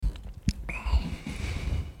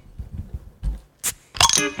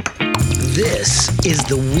This is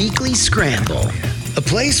the Weekly Scramble, a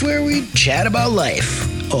place where we chat about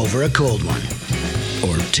life over a cold one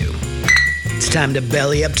or two. It's time to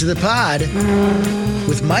belly up to the pod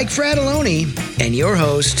with Mike Fratelloni and your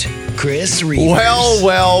host, Chris Reavers.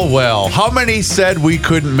 Well. How many said we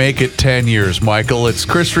couldn't make it 10 years, Michael? It's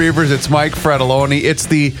Chris Reavers. It's Mike Fratelloni. It's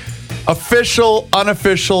the official,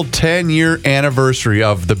 unofficial 10-year anniversary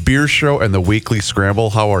of the Beer Show and the Weekly Scramble.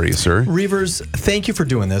 How are you, sir? Reavers, thank you for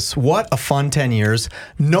doing this. What a fun 10 years.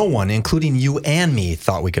 No one, including you and me,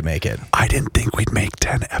 thought we could make it. I didn't think we'd make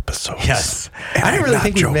 10 episodes. Yes. And I didn't really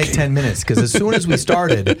think we'd make 10 minutes because as soon as we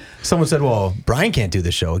started, someone said, well, Brian can't do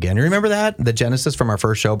the show again. You remember that? The genesis from our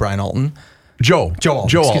first show, Brian Alton? Joe,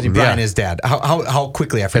 excuse me, Brian, his dad. How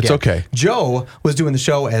quickly I forget. It's okay. Joe was doing the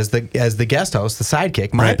show as the guest host, the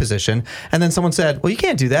sidekick, my position, and then someone said, "Well, you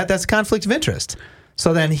can't do that. That's a conflict of interest."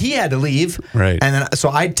 So then he had to leave. Right. And then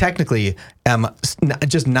so I technically am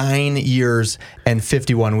just 9 years and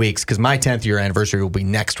 51 weeks because my 10th year anniversary will be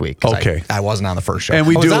next week. Okay. I wasn't on the first show. And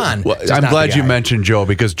we do. I'm not glad the you guy. mentioned Joe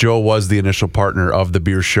because Joe was the initial partner of the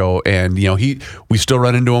Beer Show, and we still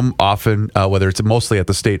run into him often, whether it's mostly at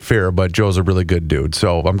the state fair. But Joe's a really good dude,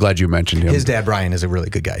 so I'm glad you mentioned him. His dad Brian is a really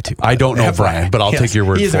good guy too. I don't know Brian, but I'll take your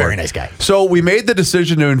word for it. He's a very nice guy. So we made the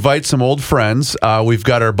decision to invite some old friends. We've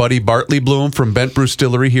got our buddy Bartley Bloom from Bent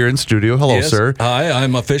Brewstillery here in studio. Hello, yes. sir. Hi,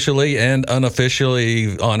 I'm officially and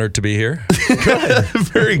unofficially honored to be here. Good.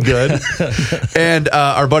 Very good. And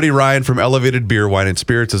our buddy Ryan from Elevated Beer, Wine, and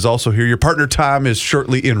Spirits is also here. Your partner Tom is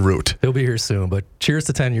shortly en route. He'll be here soon, but cheers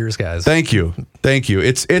to 10 years, guys. Thank you.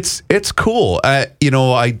 It's cool. I've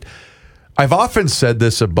often said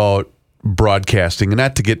this about broadcasting, and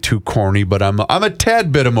not to get too corny, but I'm a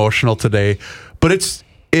tad bit emotional today. But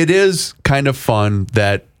it is kind of fun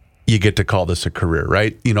that you get to call this a career,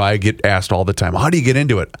 right? I get asked all the time, how do you get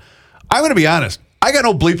into it? I'm going to be honest. I got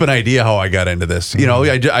no bleeping idea how I got into this.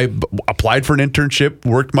 I applied for an internship,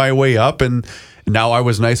 worked my way up, and now I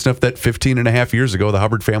was nice enough that 15 and a half years ago, the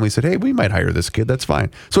Hubbard family said, hey, we might hire this kid. That's fine.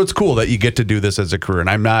 So it's cool that you get to do this as a career. And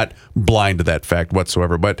I'm not blind to that fact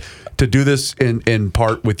whatsoever. But to do this in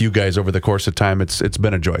part with you guys over the course of time, it's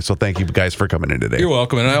been a joy. So thank you guys for coming in today. You're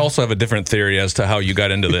welcome. And I also have a different theory as to how you got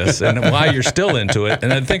into this and why you're still into it.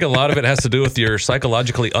 And I think a lot of it has to do with you're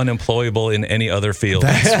psychologically unemployable in any other field.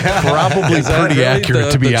 That's probably pretty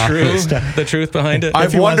accurate, to be honest. The truth behind it?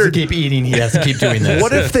 If he wants to keep eating, he has to keep doing this.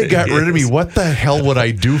 What if they got rid of me? What the hell would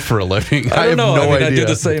I do for a living? I don't know. have no idea. I do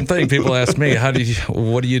the same thing. People ask me,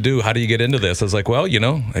 what do you do? How do you get into this? I was like, well,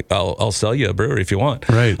 I'll sell you a brewery if you want.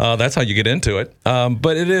 Right. That's how you get into it.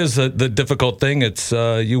 But it is the difficult thing. It's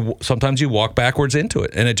sometimes you walk backwards into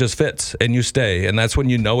it and it just fits and you stay. And that's when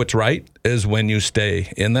you know it's right, is when you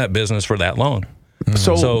stay in that business for that long.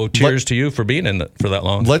 So cheers to you for being in it for that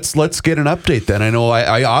long. Let's get an update then. I know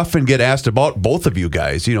I often get asked about both of you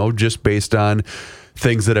guys, just based on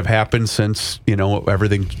things that have happened since,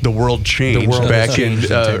 the world changed back in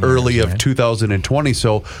early of 2020.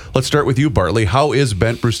 So let's start with you, Bartley. How is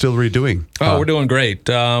Bent Brewstillery doing? Oh, we're doing great.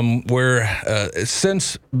 We're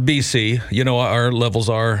since BC, our levels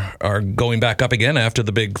are going back up again after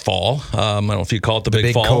the big fall. I don't know if you call it the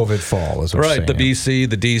big fall. COVID fall is what right, you're the saying. BC,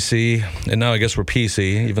 the DC, and now I guess we're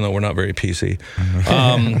PC, even though we're not very PC.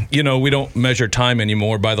 We don't measure time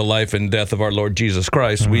anymore by the life and death of our Lord Jesus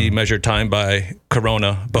Christ. We measure time by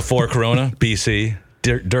Corona, before Corona, BC,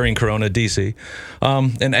 during Corona, DC,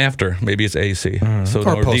 and after, maybe it's AC. So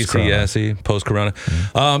Or more DC, AC, post-Corona.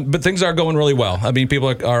 But things are going really well. I mean, people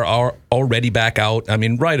are already back out. I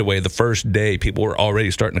mean, right away, the first day, people were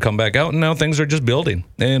already starting to come back out, and now things are just building.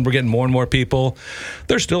 And we're getting more and more people.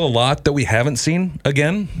 There's still a lot that we haven't seen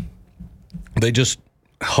again. They just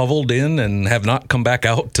hoveled in and have not come back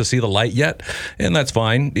out to see the light yet, and that's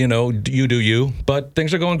fine. You do you, but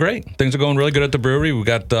things are going great. Things are going really good at the brewery. We've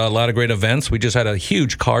got a lot of great events. We just had a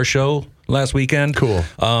huge car show last weekend. Cool.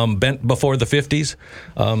 Bent before the 50s.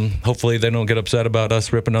 Hopefully they don't get upset about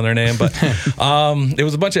us ripping on their name, but it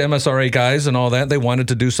was a bunch of MSRA guys and all that. They wanted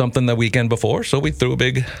to do something the weekend before, so we threw a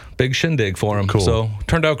big shindig for them. Cool. So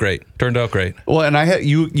turned out great. Well, and I had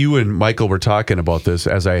you and Michael were talking about this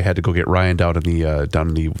as I had to go get Ryan down in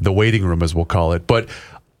the waiting room, as we'll call it. But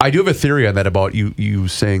I do have a theory on that about you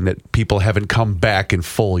saying that people haven't come back in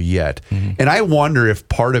full yet. Mm-hmm. And I wonder if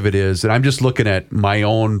part of it is, and I'm just looking at my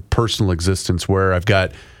own personal existence where I've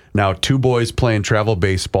got now 2 boys playing travel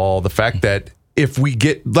baseball. The fact that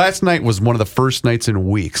last night was one of the first nights in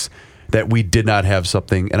weeks that we did not have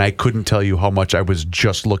something, and I couldn't tell you how much I was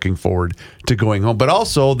just looking forward to going home. But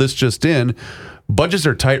also, this just in, budgets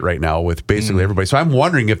are tight right now with basically everybody. So I'm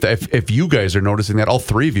wondering if you guys are noticing that, all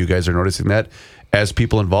 3 of you guys are noticing that as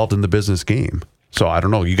people involved in the business game. So I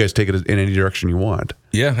don't know. You guys take it in any direction you want.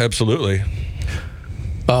 Yeah, absolutely.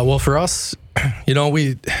 Well, for us,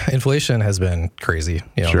 inflation has been crazy.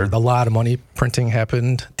 Sure. A lot of money printing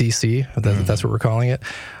happened, DC. That's what we're calling it.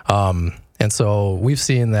 And so we've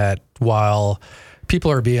seen that while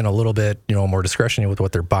people are being a little bit, more discretionary with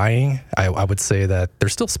what they're buying, I would say that they're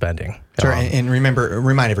still spending. Sure. And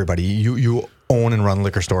remind everybody, you own and run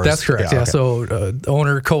liquor stores. That's correct. Yeah. Okay. So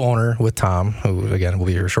co-owner with Tom, who again will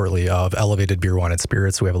be here shortly, of Elevated Beer, Wine, and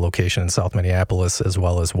Spirits. We have a location in South Minneapolis as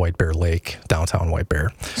well as White Bear Lake, downtown White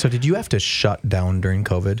Bear. So did you have to shut down during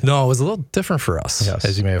COVID? No, it was a little different for us,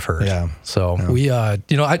 as you may have heard. Yeah. So we, I'd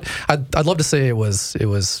love to say it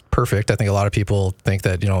was perfect. I think a lot of people think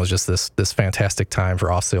that, it was just this fantastic time for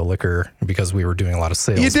off-sale liquor because we were doing a lot of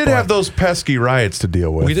sales. You did have those pesky riots to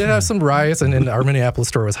deal with. We did have some riots, and our Minneapolis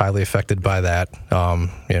store was highly affected by that.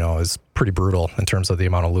 It was pretty brutal in terms of the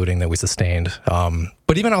amount of looting that we sustained.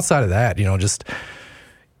 But even outside of that, just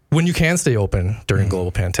when you can stay open during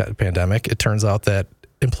global pandemic, it turns out that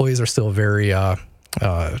employees are still very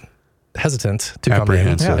hesitant to come in.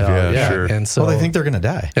 Apprehensive, yeah, sure. And so they think they're going to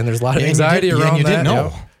die. And there's a lot of anxiety around and you that. didn't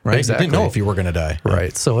know, right? Exactly. You didn't know if you were going to die.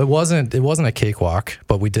 Right. So it wasn't a cakewalk,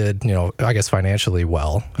 but we did, I guess financially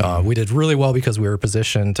well. We did really well because we were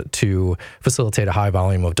positioned to facilitate a high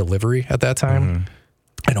volume of delivery at that time.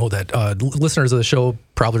 I know that listeners of the show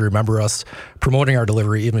probably remember us promoting our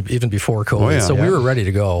delivery even before COVID. We were ready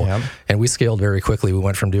to go, and we scaled very quickly. We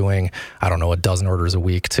went from doing, a dozen orders a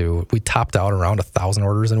week to we topped out around 1,000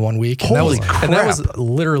 orders in 1 week. Holy crap. And that was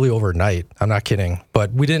literally overnight. I'm not kidding.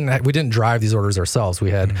 But we didn't drive these orders ourselves.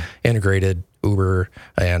 We had integrated Uber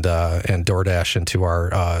and DoorDash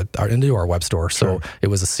into our web store. So it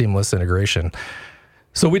was a seamless integration.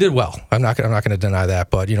 So we did well. I'm not going to deny that.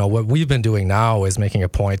 But, what we've been doing now is making a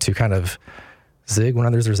point to kind of zig when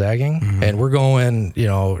others are zagging. And we're going,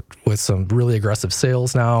 with some really aggressive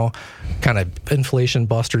sales now, kind of inflation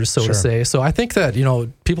busters, so to say. So I think that,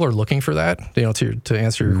 people are looking for that, to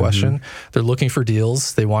answer your question. They're looking for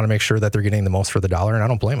deals. They want to make sure that they're getting the most for the dollar, and I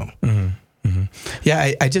don't blame them.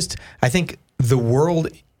 Yeah, I think the world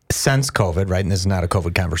since COVID, right? And this is not a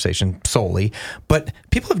COVID conversation solely, but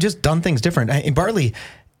people have just done things different. Bartley,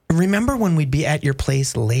 remember when we'd be at your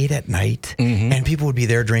place late at night and people would be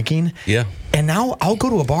there drinking? Yeah. And now I'll go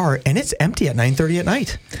to a bar and it's empty at 9:30 at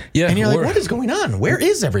night. Yeah. And you're like, what is going on? Where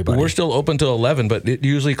is everybody? We're still open till 11, but it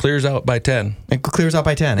usually clears out by 10. It clears out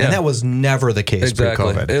by 10. Yeah. And that was never the case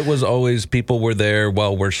pre-COVID. It was always people were there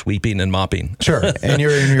while we're sweeping and mopping. Sure. And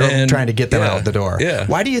you're trying to get them out the door. Yeah.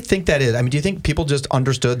 Why do you think that is? I mean, do you think people just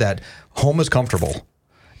understood that home is comfortable?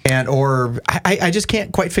 Or I just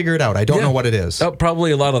can't quite figure it out. I don't know what it is.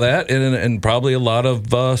 Probably a lot of that and probably a lot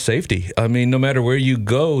of safety. I mean, no matter where you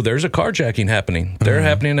go, there's a carjacking happening. They're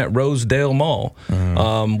happening at Rosedale Mall,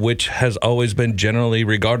 which has always been generally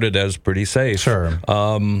regarded as pretty safe. Sure.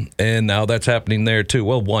 And now that's happening there too.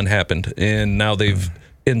 Well, one happened, and now they've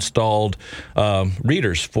installed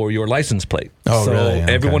readers for your license plate. Oh, so really?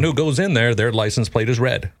 Okay. everyone who goes in there, their license plate is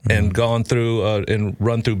red and gone through and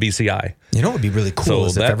run through BCI. You know what would be really cool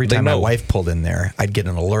is if every time my wife pulled in there, I'd get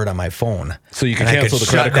an alert on my phone. So you can cancel the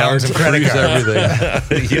credit cards and freeze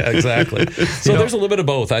everything. Yeah, exactly. So there's a little bit of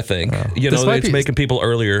both, I think. It's making people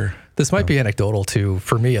earlier. This might be anecdotal too,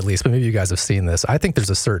 for me at least, but maybe you guys have seen this. I think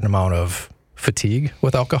there's a certain amount of fatigue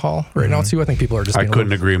with alcohol right now too. I think people are just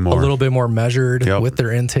being agree more. A little bit more measured with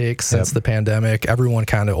their intake since the pandemic. Everyone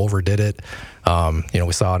kind of overdid it.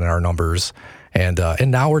 We saw it in our numbers, and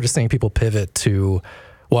now we're just seeing people pivot to,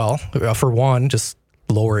 for one, just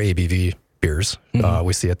lower ABV beers.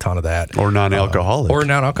 We see a ton of that, or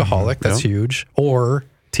non-alcoholic. That's huge. Or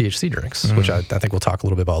THC drinks, which I think we'll talk a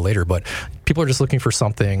little bit about later. But people are just looking for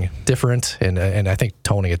something different, and I think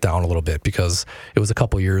toning it down a little bit because it was a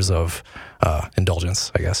couple years of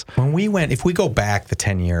indulgence, I guess. If we go back the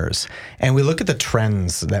 10 years and we look at the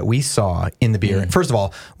trends that we saw in the beer, first of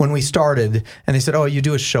all, when we started and they said, oh, you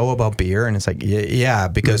do a show about beer, and it's like, yeah,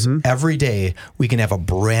 because every day we can have a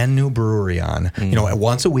brand new brewery on.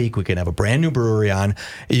 Once a week we can have a brand new brewery on.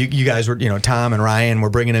 You guys were, Tom and Ryan were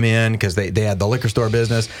bringing them in because they had the liquor store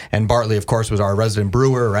business, and Bartley, of course, was our resident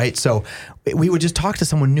brewer, right? So we would just talk to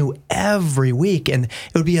someone new every week, and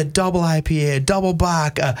it would be a double IPA, a double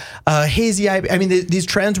Bock, a hazy IPA. I mean, these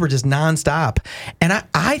trends were just nonstop. And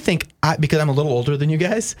I think, because I'm a little older than you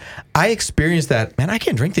guys, I experienced that, man, I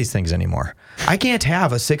can't drink these things anymore. I can't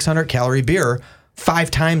have a 600-calorie beer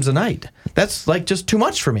 5 times a night. That's like just too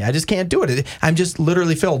much for me. I just can't do it. I'm just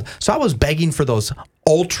literally filled. So I was begging for those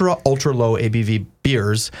ultra low ABV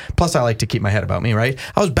beers. Plus, I like to keep my head about me, right?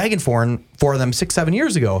 I was begging for them 6-7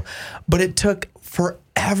 years ago, but it took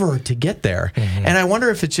forever to get there. And I wonder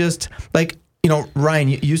if it's just like, Ryan,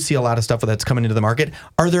 you see a lot of stuff that's coming into the market.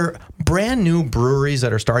 Are there brand new breweries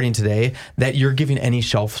that are starting today that you're giving any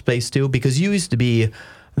shelf space to? Because you used to be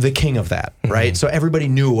the king of that, right? So everybody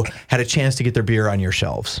had a chance to get their beer on your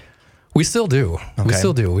shelves. We still do. Okay. We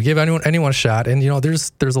still do. We give anyone a shot. And,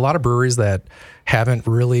 there's a lot of breweries that haven't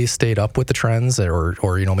really stayed up with the trends or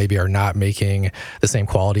maybe are not making the same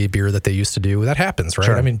quality beer that they used to do. That happens, right?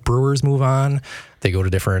 Sure. I mean, brewers move on. They go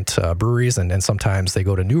to different breweries and sometimes they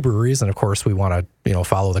go to new breweries. And of course, we want to,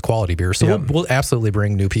 follow the quality beer. So we'll absolutely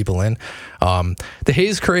bring new people in. The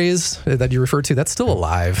haze craze that you referred to, that's still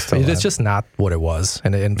alive. It's just not what it was.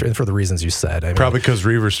 And for the reasons you said. Probably because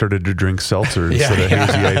Reavers started to drink seltzer instead of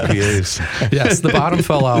hazy IPAs. Yes, the bottom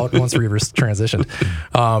fell out once Reavers transitioned.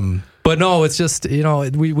 But no, it's just,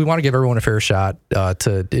 we want to give everyone a fair shot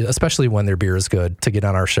to, especially when their beer is good, to get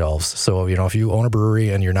on our shelves. So, if you own a brewery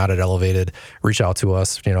and you're not at Elevated, reach out to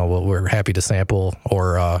us. We're happy to sample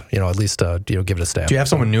or, at least, give it a stab. Do you have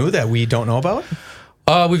someone new that we don't know about?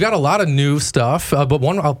 We've got a lot of new stuff, but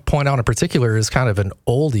one I'll point out in particular is kind of an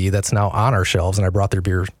oldie that's now on our shelves, and I brought their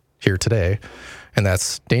beer here today. And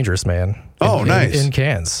that's Dangerous Man. Nice. In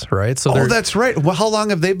cans, right? So that's right. Well, how long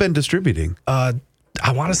have they been distributing?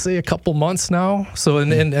 I want to say a couple months now. So,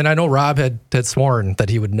 and I know Rob had sworn that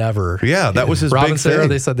he would never. Yeah, that was his Rob big and Sarah, thing.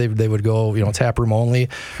 they said they would go, tap room only.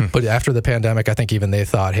 But after the pandemic, I think even they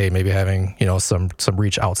thought, hey, maybe having, some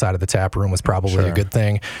reach outside of the tap room was probably a good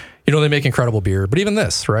thing. They make incredible beer, but even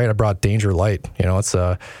this, right? I brought Danger Light. It's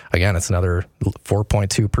it's another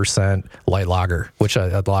 4.2% light lager, which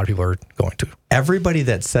a lot of people are going to. Everybody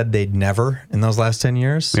that said they'd never in those last 10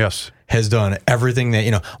 years, yes, has done everything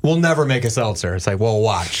that, we'll never make a seltzer. It's like, well,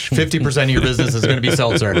 watch, 50% of your business is going to be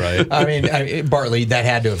seltzer. Right. I mean, Bartley, that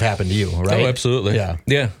had to have happened to you, right? Oh, absolutely.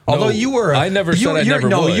 Yeah. Although you were, I never said I never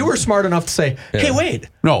would. You were smart enough to say, hey, wait.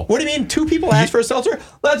 No. What do you mean? 2 people asked for a seltzer?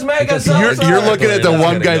 Let's make a seltzer. You're looking at the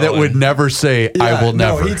one guy that would never say, I will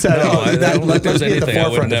never. No, he said, I don't think let's there's be at the anything I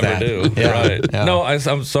would forefront of never that. do. Yeah. Right. Yeah. No,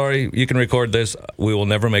 I'm sorry. You can record this. We will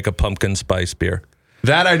never make a pumpkin spice beer.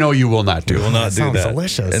 That I know you will not do. We will not do Sounds that.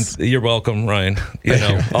 delicious. And you're welcome, Ryan.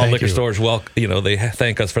 All liquor stores, they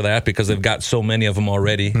thank us for that because they've got so many of them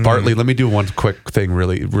already. Bartley, let me do one quick thing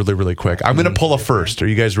really, really, really quick. I'm going to pull a first. Are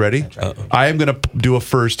you guys ready? I am going to do a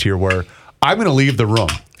first here where I'm going to leave the room.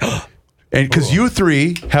 And because you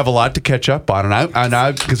three have a lot to catch up on,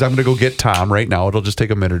 and because I'm going to go get Tom right now. It'll just take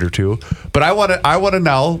a minute or two. But I want to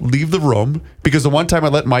now leave the room because the one time I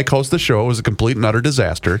let Mike host the show, it was a complete and utter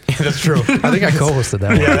disaster. That's true. I think I co-hosted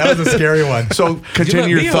that one. Yeah, that was a scary one. So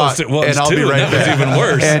continue your thought, and I'll be right back. That was even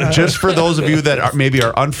worse. And just for those of you that maybe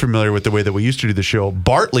are unfamiliar with the way that we used to do the show,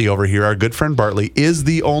 Bartley over here, our good friend Bartley, is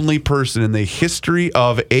the only person in the history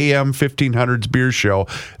of AM 1500's beer show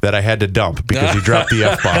that I had to dump because he dropped the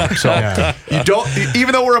F-bomb. So you don't,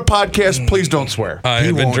 even though we're a podcast, please don't swear. I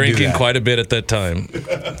had been drinking quite a bit at that time.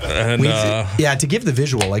 And, to give the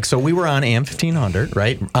visual, so we were on AM 1500,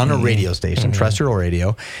 right, on a radio station, terrestrial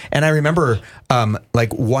radio, and I remember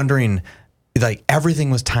wondering,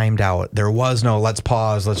 everything was timed out. There was no let's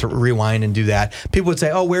pause, let's rewind and do that. People would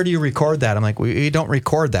say, oh, where do you record that? I'm like, we don't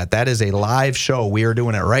record that. That is a live show. We are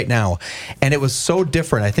doing it right now. And it was so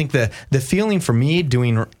different. I think the feeling for me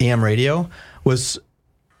doing AM radio was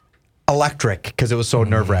electric because it was so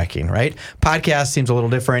nerve-wracking, right? Podcast seems a little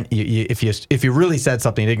different. If you really said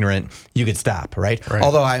something ignorant, you could stop, right?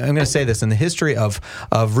 Although I'm going to say this, in the history of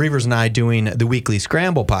Reavers and I doing the weekly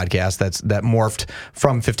Scramble podcast that morphed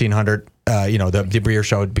from 1500, the beer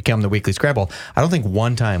show had become the weekly Scramble. I don't think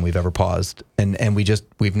one time we've ever paused and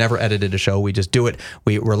we've never edited a show. We just do it.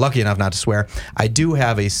 We're lucky enough not to swear. I do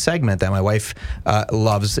have a segment that my wife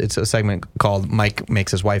loves. It's a segment called Mike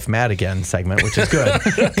Makes His Wife Mad Again segment, which is good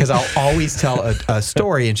because I'll always tell a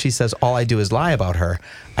story and she says all I do is lie about her.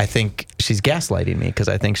 I think she's gaslighting me because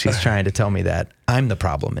I think she's trying to tell me that I'm the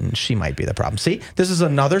problem and she might be the problem. See, this is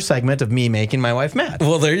another segment of me making my wife mad.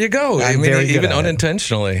 Well, there you go. Even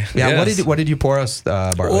unintentionally. Yeah. Yes. What did you pour us,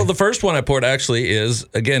 Bartley? Well, the first one I poured actually is,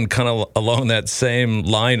 again, kind of along that same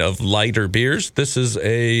line of lighter beers. This is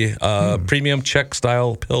a premium Czech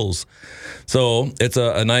style Pils. So it's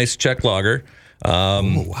a nice Czech lager,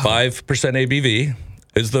 5% ABV.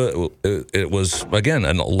 It was, again,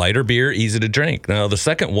 a lighter beer, easy to drink. Now, the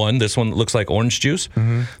second one, this one looks like orange juice.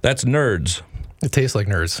 That's Nerds. It tastes like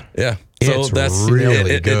Nerds. Yeah. So that's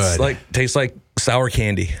really good. It's tastes like sour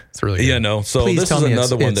candy. It's really good. So Please this is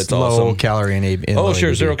another one that's low awesome. Calorie and Oh,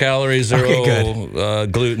 sure. 0 calories, 0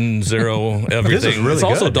 gluten, 0 everything. This is really it's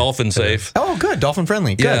also good. dolphin safe. Oh, good. Dolphin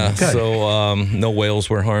friendly. Good. Yeah. Good. So no whales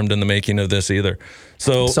were harmed in the making of this either.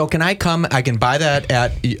 So can I come? I can buy that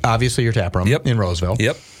at obviously your tap room in Roseville.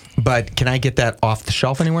 Yep. But can I get that off the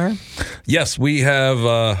shelf anywhere? Yes, we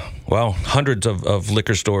have, hundreds of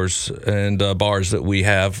liquor stores and bars that we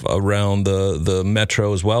have around the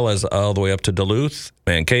metro, as well as all the way up to Duluth,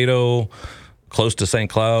 Mankato, close to St.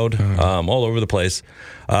 Cloud, all over the place.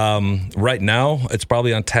 Right now, it's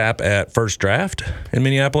probably on tap at First Draft in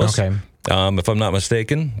Minneapolis. Okay. If I'm not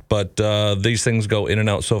mistaken, but these things go in and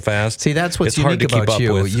out so fast. See, that's what's it's hard unique to keep about up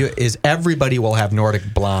you. with. Is everybody will have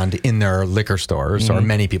Nordic Blonde in their liquor stores, or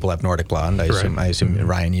many people have Nordic Blonde. I assume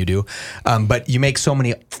Ryan, you do. But you make so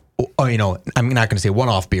many. I'm not going to say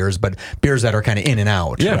one-off beers, but beers that are kind of in and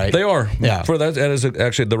out. Yeah, right? they are. Yeah, that is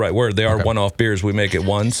actually the right word. They are one-off beers. We make it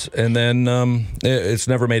once, and then it's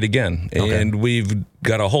never made again. Okay. And we've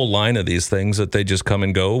got a whole line of these things that they just come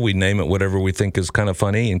and go. We name it whatever we think is kind of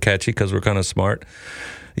funny and catchy because we're kind of smart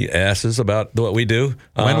asses about what we do.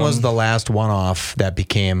 When was the last one-off that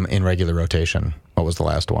became in regular rotation? What was the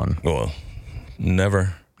last one? Well,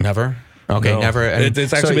 never. Never? Okay, no. Never.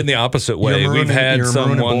 It's actually been the opposite way. We've had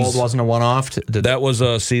some ones. Wasn't a one-off. That was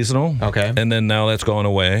a seasonal. Okay, and then now that's gone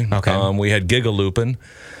away. Okay, we had Gigalupin.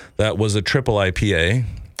 That was a triple IPA.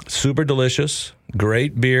 Super delicious,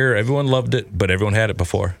 great beer. Everyone loved it, but everyone had it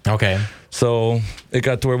before. Okay, so it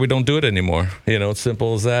got to where we don't do it anymore. It's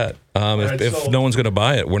simple as that. If no one's going to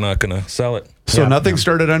buy it, we're not going to sell it. So nothing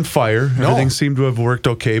started on fire. No. Everything seemed to have worked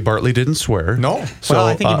okay. Bartley didn't swear. No. So,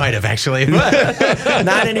 I think he might have, actually.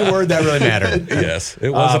 Not any word that really mattered. Yes,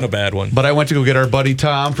 it wasn't a bad one. But I went to go get our buddy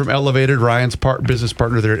Tom from Elevated, Ryan's business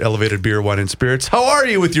partner there at Elevated Beer, Wine, and Spirits. How are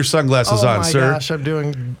you with your sunglasses on, sir? Oh, my gosh. I'm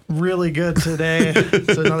doing really good today.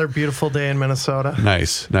 It's another beautiful day in Minnesota.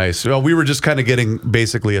 Nice. Well, we were just kind of getting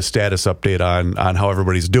basically a status update on how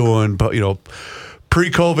everybody's doing, but,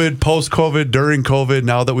 pre-COVID, post-COVID, during COVID,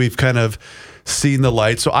 now that we've kind of seen the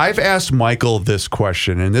light. So I've asked Michael this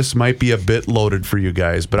question, and this might be a bit loaded for you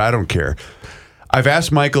guys, but I don't care. I've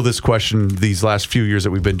asked Michael this question these last few years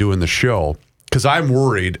that we've been doing the show because I'm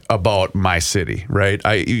worried about my city, right?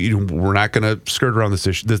 We're not going to skirt around this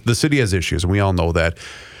issue. The city has issues, and we all know that.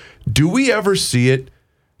 Do we ever see it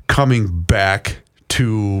coming back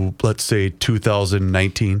to, let's say,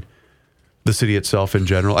 2019? The city itself in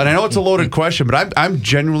general? And I know it's a loaded question, but I'm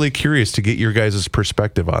genuinely curious to get your guys'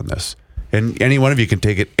 perspective on this. And any one of you can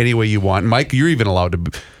take it any way you want. Mike, you're even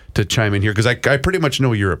allowed to chime in here because I pretty much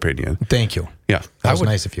know your opinion. Thank you. Yeah. That was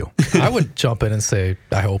nice of you. I would jump in and say,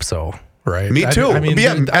 I hope so. Right. Me too.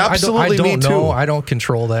 Absolutely. I don't me too. know. I don't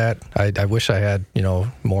control that. I wish I had,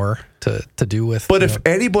 more to do with. But if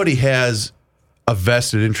anybody has a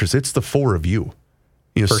vested interest, it's the four of you.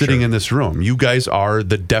 Sitting in this room, you guys are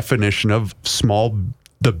the definition of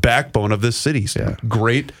the backbone of this city. Yeah.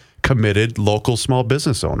 Great, committed, local small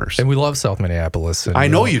business owners. And we love South Minneapolis. And, I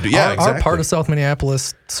know you do. Yeah, exactly. Our part of South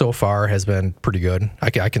Minneapolis so far has been pretty good. I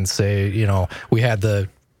can say, we had the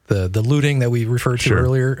looting that we referred to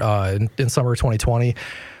earlier in summer of 2020.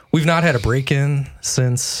 We've not had a break-in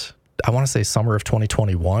since, I want to say, summer of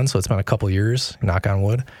 2021. So it's been a couple years, knock on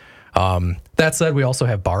wood. That said, we also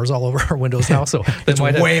have bars all over our windows now, so that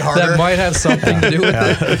might have something to do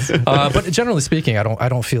with it. But generally speaking, I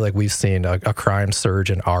don't feel like we've seen a crime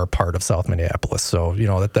surge in our part of South Minneapolis. So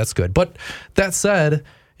that's good. But that said,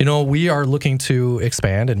 we are looking to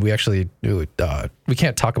expand, and we actually we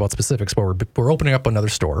can't talk about specifics, but we're opening up another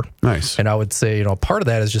store. Nice. And I would say part of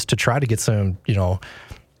that is just to try to get some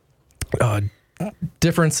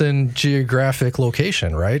difference in geographic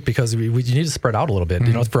location, right? Because we need to spread out a little bit.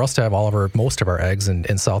 Mm-hmm. For us to have most of our eggs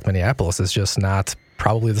in South Minneapolis is just not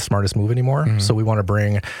probably the smartest move anymore. Mm-hmm. So we want to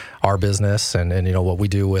bring our business and what we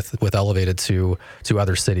do with Elevated to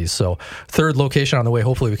other cities. So third location on the way.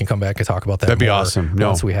 Hopefully we can come back and talk about that. That'd be awesome.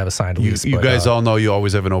 Once we have a signed lease. You guys all know you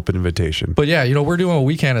always have an open invitation. But yeah, we're doing what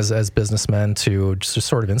we can as businessmen to just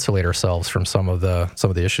sort of insulate ourselves from some of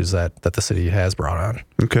the issues that the city has brought on.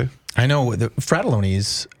 Okay. I know the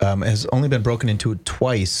Fratelloni's has only been broken into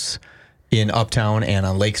twice in Uptown and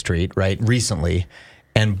on Lake Street, right, recently.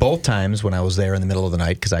 And both times when I was there in the middle of the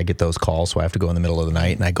night, because I get those calls, so I have to go in the middle of the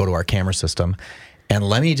night, and I go to our camera system. And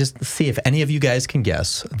let me just see if any of you guys can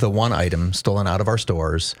guess the one item stolen out of our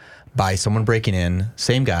stores by someone breaking in,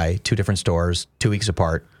 same guy, two different stores, 2 weeks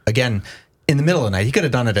apart. Again, in the middle of the night. He could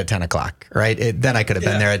have done it at 10 o'clock, right? Then I could have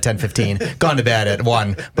been there at 10:15, gone to bed at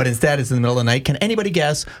 1. But instead, it's in the middle of the night. Can anybody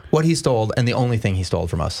guess what he stole and the only thing he stole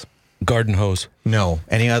from us? Garden hose. No.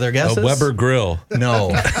 Any other guesses? A Weber grill. No.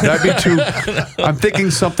 That'd be too... I'm thinking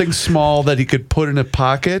something small that he could put in a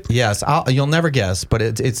pocket. Yes. You'll never guess, but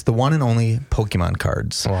it's the one and only Pokemon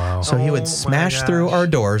cards. Wow. So he would smash through our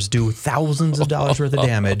doors, do thousands of dollars worth of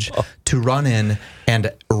damage to run in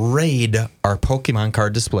and raid our Pokemon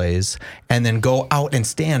card displays and then go out and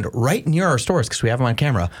stand right near our stores, because we have them on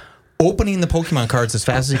camera, opening the Pokemon cards as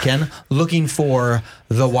fast as you can, looking for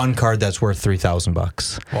the one card that's worth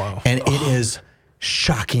 $3,000. Wow. And it is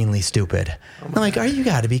shockingly stupid. I'm like, you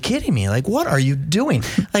got to be kidding me. Like, what are you doing?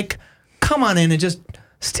 Like, come on in and just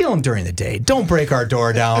steal them during the day. Don't break our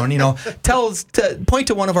door down. Point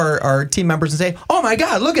to one of our team members and say, "Oh my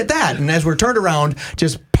God, look at that!" And as we're turned around,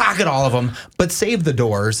 just pocket all of them, but save the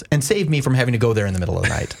doors and save me from having to go there in the middle of the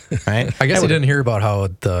night. Right? I guess you didn't hear about how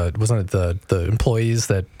the employees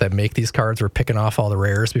that make these cards were picking off all the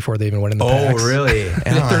rares before they even went in the packs. Oh, really?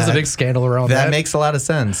 There's a big scandal around that. That makes a lot of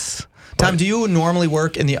sense. Tom, do you normally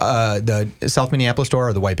work in the South Minneapolis store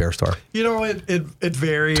or the White Bear store? It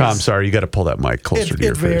varies. Tom, sorry, you got to pull that mic closer to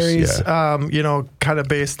your face. It varies, Yeah. kind of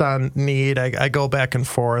based on need. I go back and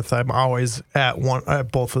forth. I'm always at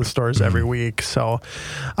both of the stores every week. So,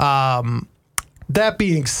 that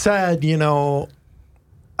being said,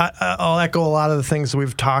 I'll echo a lot of the things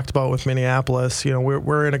we've talked about with Minneapolis.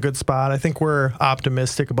 We're in a good spot. I think we're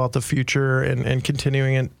optimistic about the future and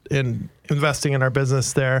continuing and investing in our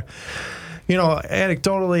business there.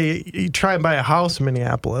 Anecdotally, you try and buy a house in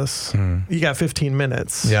Minneapolis, you got 15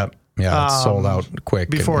 minutes. Yep. Yeah, it's sold out quick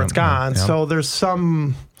before it's gone. Yep. So there's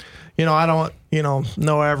some, I don't,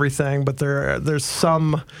 know everything, but there's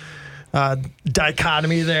some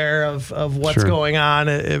dichotomy there of what's going on,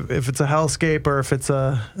 if it's a hellscape or if it's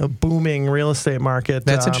a booming real estate market.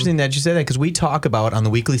 That's interesting that you say that, because we talk about on the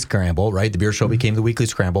Weekly Scramble, right? The beer show became the Weekly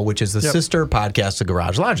Scramble, which is the sister podcast of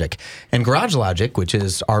Garage Logic. And Garage Logic, which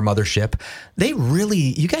is our mothership,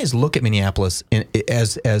 you guys look at Minneapolis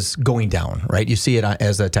as going down, right? You see it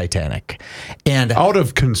as a Titanic. And out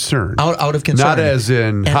of concern. Out of concern. Not as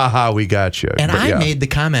in, haha, we got you. And I made the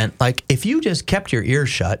comment, like, if you just kept your ears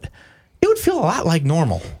shut, it would feel a lot like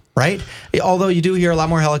normal, right? Although you do hear a lot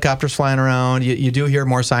more helicopters flying around, you do hear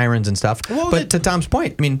more sirens and stuff. Well, but to Tom's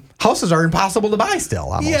point, houses are impossible to buy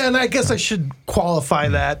still. Almost. Yeah, and I guess I should qualify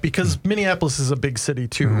that because Minneapolis is a big city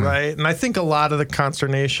too, right? And I think a lot of the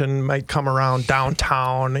consternation might come around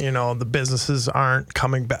downtown. The businesses aren't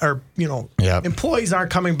coming back, or employees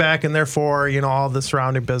aren't coming back, and therefore all the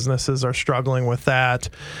surrounding businesses are struggling with that.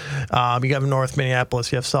 You have North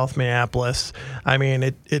Minneapolis, you have South Minneapolis.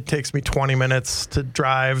 It takes me 20 minutes to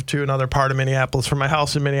drive to another part of Minneapolis from my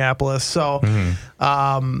house in Minneapolis. So,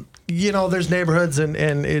 there's neighborhoods and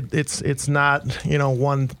it's not,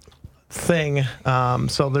 one thing.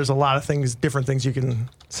 So there's a lot of different things you can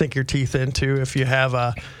sink your teeth into if you have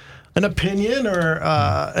an opinion or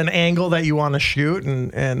an angle that you want to shoot,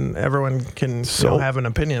 and everyone can have an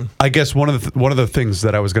opinion. I guess one of the things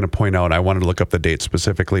that I was going to point out, I wanted to look up the date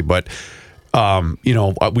specifically, but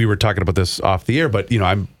we were talking about this off the air, but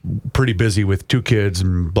I'm pretty busy with 2 kids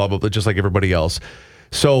and blah, blah, blah, just like everybody else.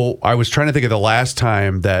 So I was trying to think of the last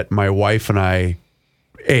time that my wife and I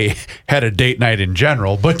had a date night in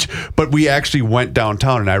general, but we actually went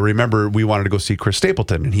downtown, and I remember we wanted to go see Chris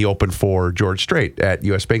Stapleton, and he opened for George Strait at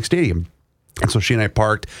US Bank Stadium. And so she and I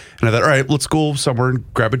parked, and I thought, all right, let's go somewhere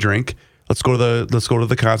and grab a drink. Let's go to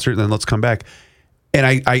the concert, and then let's come back. And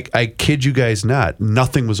I kid you guys not,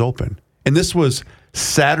 nothing was open. And this was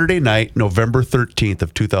Saturday night, November 13th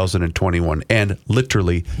of 2021, and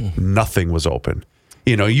literally nothing was open.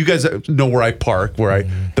 You guys know where I park,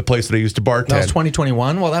 the place that I used to bartend. That was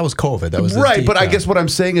 2021? Well, that was COVID. That was right, but I guess what I'm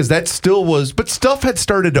saying is that still was, but stuff had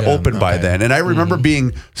started to open by then. And I remember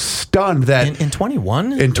being stunned that... In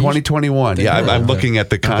 21? In 2021. Yeah, I'm looking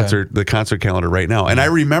at the concert calendar right now. And I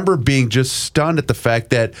remember being just stunned at the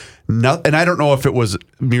fact that, and I don't know if it was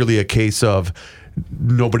merely a case of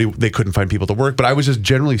they couldn't find people to work, but I was just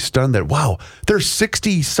generally stunned that, wow, there's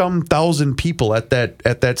 60-some thousand people at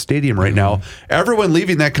that stadium right now. Everyone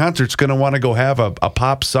leaving that concert's going to want to go have a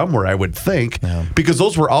pop somewhere, I would think, because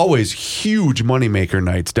those were always huge moneymaker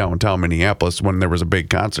nights downtown Minneapolis when there was a big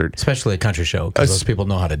concert. Especially a country show, because those people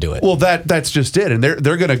know how to do it. Well, that's just it. And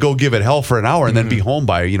they're going to go give it hell for an hour and then be home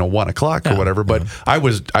by 1 o'clock or whatever. But I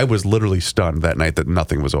was literally stunned that night that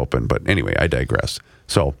nothing was open. But anyway, I digress.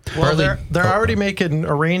 So they're already making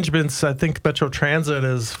arrangements. I think Metro Transit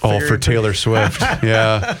is for Taylor Swift.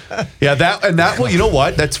 Yeah. That will, you know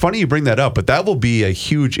what? That's funny you bring that up, but that will be a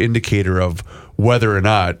huge indicator of whether or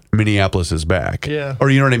not Minneapolis is back. Yeah. Or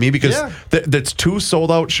you know what I mean? Because that's 2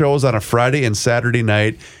 sold out shows on a Friday and Saturday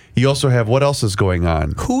night. You also have, what else is going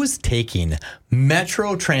on? Who's taking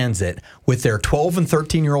Metro Transit with their 12 and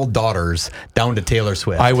 13-year-old daughters down to Taylor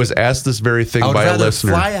Swift? I was asked this very thing by a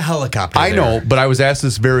listener. Fly a helicopter I know, but I was asked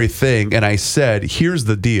this very thing, and I said, here's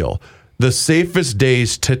the deal. The safest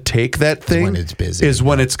days to take that thing when it's busy. Is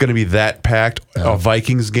when it's going to be that packed, a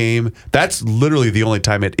Vikings game. That's literally the only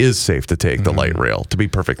time it is safe to take the light rail, to be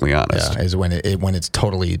perfectly honest. Yeah, is when it's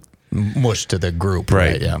totally mush to the group.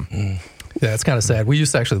 Right. Yeah. Yeah, it's kind of sad. We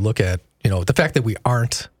used to actually look at, the fact that we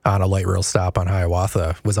aren't on a light rail stop on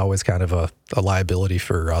Hiawatha was always kind of a liability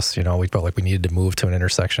for us. We felt like we needed to move to an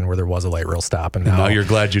intersection where there was a light rail stop. And now you're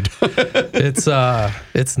glad you did. It's not,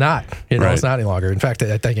 it's not any longer. In fact,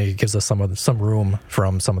 I think it gives us some room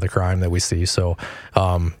from some of the crime that we see. So,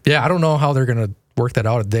 I don't know how they're going to work that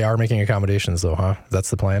out. They are making accommodations though, huh?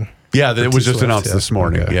 That's the plan. Yeah, it was just announced this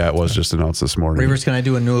morning. Okay. Yeah, it was just announced this morning. Reavers, can I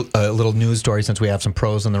do a little news story since we have some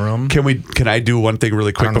pros in the room? Can I do one thing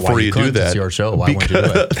really quick before you do that? It's your show. Why won't you do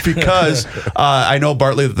it? Because I know,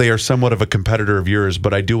 Bartley, that they are somewhat of a competitor of yours,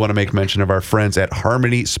 but I do want to make mention of our friends at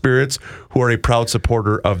Harmony Spirits, who are a proud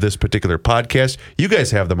supporter of this particular podcast. You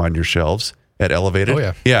guys have them on your shelves at Elevated. Oh,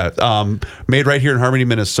 yeah. Yeah. Made right here in Harmony,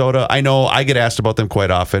 Minnesota. I know I get asked about them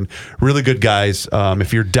quite often. Really good guys.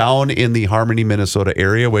 If you're down in the Harmony, Minnesota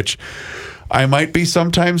area, which I might be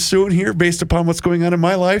sometime soon here based upon what's going on in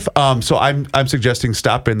my life. So I'm suggesting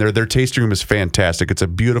stop in there. Their tasting room is fantastic. It's a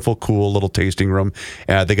beautiful, cool little tasting room.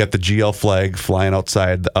 They got the GL flag flying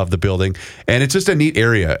outside of the building. And it's just a neat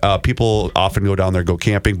area. People often go down there, go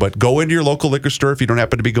camping. But go into your local liquor store if you don't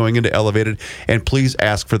happen to be going into Elevated. And please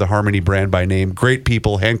ask for the Harmony brand by name. Great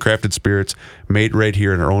people, handcrafted spirits, made right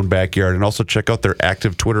here in our own backyard. And also check out their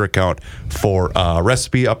active Twitter account for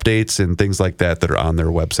recipe updates and things like that are on their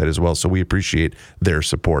website as well. So we appreciate their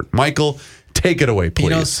support. Michael, take it away,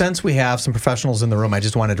 please. Since we have some professionals in the room, I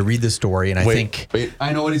just wanted to read this story, and Wait,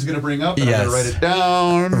 I know what he's going to bring up, and I'm going to write it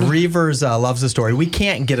down. Reavers loves the story. We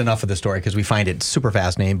can't get enough of the story because we find it super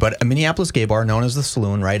fascinating, but a Minneapolis gay bar known as the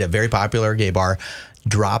Saloon, right, a very popular gay bar,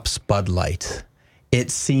 drops Bud Light. It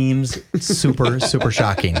seems super, super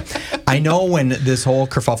shocking. I know when this whole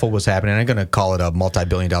kerfuffle was happening, I'm going to call it a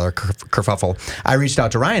multi-billion-dollar kerfuffle, I reached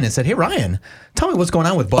out to Ryan and said, hey, Ryan, tell me what's going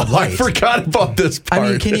on with Bud Light. I forgot about this part.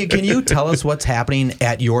 I mean, can you tell us what's happening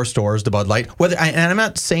at your stores to Bud Light? And I'm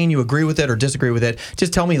not saying you agree with it or disagree with it.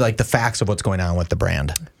 Just tell me like the facts of what's going on with the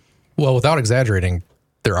brand. Well, without exaggerating,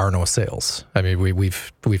 there are no sales. I mean,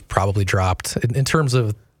 we've probably dropped in terms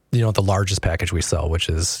of the largest package we sell, which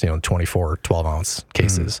is 24 12-ounce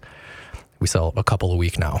cases. We sell a couple a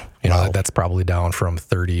week now. That's probably down from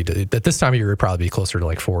 30 to, at this time of year, it'd probably be closer to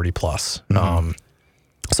like 40 plus.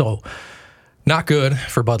 So not good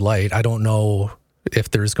for Bud Light. I don't know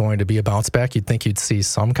if there's going to be a bounce back. You'd think you'd see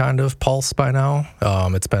some kind of pulse by now.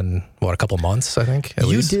 It's been a couple months, I think. At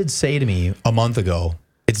least. You did say to me a month ago,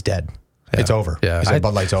 it's dead. Yeah. It's over. Yeah, you said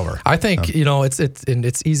Bud Light's over. I think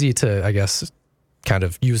it's easy to, I guess, kind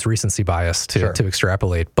of use recency bias to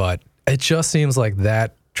extrapolate, but it just seems like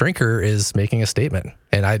that drinker is making a statement,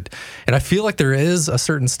 and I feel like there is a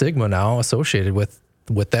certain stigma now associated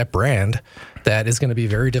with that brand that is going to be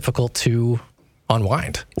very difficult to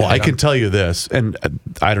unwind. Well, I can tell you this, and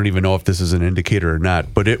I don't even know if this is an indicator or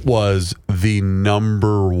not, but it was the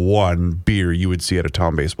number one beer you would see at a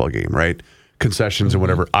town baseball game, right? Concessions and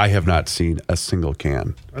whatever. I have not seen a single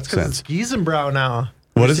can. That's because it's Giesenbrau now.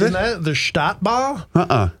 What is it? That? The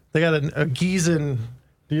Stadtbau? They got a Giesen.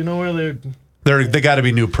 Do you know where they got to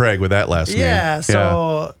be New Prague with that last name. Yeah,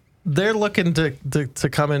 so they're looking to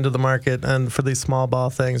come into the market and for these small ball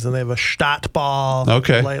things, and they have a Stadtbau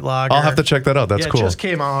light lager. I'll have to check that out. That's cool. It just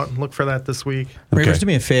came out. Look for that this week. Raiders, do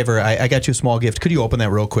me a favor. I got you a small gift. Could you open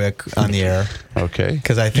that real quick on the air? Okay.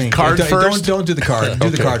 Because I think card first. Don't do the card. Do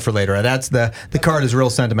the card for later. That's the card is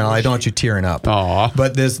real sentimental. I don't want you tearing up. Aw.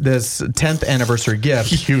 But this 10th anniversary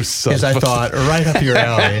gift is I thought right up your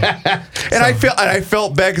alley. And I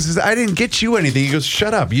felt bad because I didn't get you anything. He goes,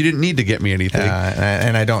 "Shut up! You didn't need to get me anything."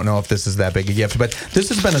 And I don't know if this is that big a gift, but this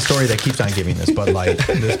has been a story that keeps on giving this Bud Light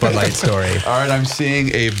story. All right, I'm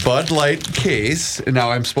seeing a Bud Light case.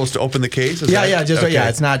 Now I'm supposed to open the case?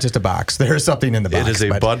 It's not just a box. There's something in the box. It is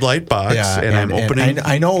a Bud Light box, and I'm opening.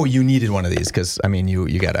 I know you needed one of these because, I mean,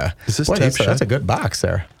 you got a... Is this tape shut? That's a good box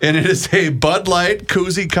there. And it is a Bud Light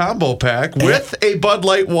koozie combo pack with a Bud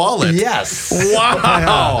Light wallet. Yes.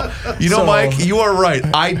 Wow. Mike, you are right.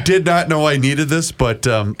 I did not know I needed this, but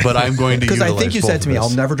I'm going to utilize because I think you said to me, I'll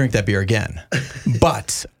never drink that beer again.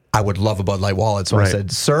 But I would love a Bud Light wallet. So I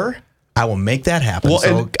said, sir, I will make that happen. Well,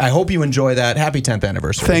 so I hope you enjoy that. Happy 10th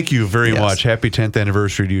anniversary. Thank you very much. Happy 10th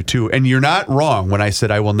anniversary to you, too. And you're not wrong when I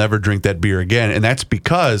said I will never drink that beer again. And that's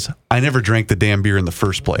because I never drank the damn beer in the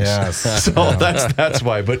first place. Yes. So that's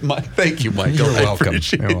why. But thank you, Michael. You're welcome.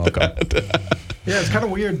 You're welcome. Yeah, it's kind of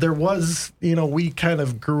weird. There was, we kind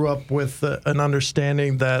of grew up with an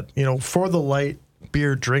understanding that, for the light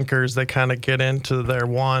beer drinkers, they kind of get into their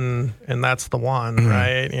one, and that's the one,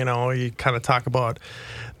 right? You kind of talk about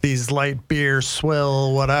these light beer,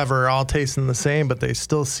 swill, whatever, all tasting the same, but they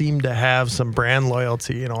still seem to have some brand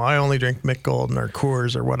loyalty. You know, I only drink Mick Golden or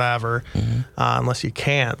Coors or whatever, unless you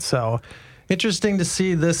can't. So interesting to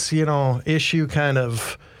see this, you know, issue kind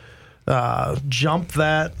of jump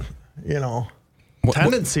that, you know,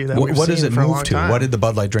 tendency that we've what seen does it for a move long to? time. What did the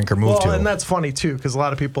Bud Light drinker move to? And that's funny too, because a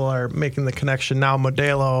lot of people are making the connection now.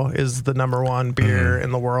 Modelo is the number one beer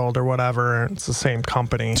in the world or whatever. It's the same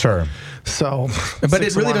company. Sure. So, but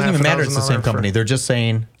it really doesn't even matter. It's the same company. They're just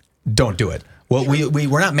saying, don't do it. Well,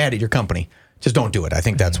 we're not mad at your company. Just don't do it. I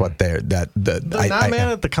think that's what they're not mad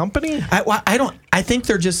at the company. I think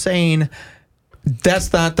they're just saying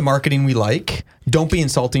that's not the marketing we like. Don't be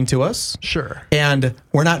insulting to us. Sure. And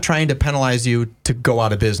we're not trying to penalize you to go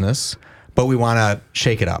out of business, but we want to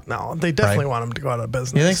shake it up. No, they definitely want them to go out of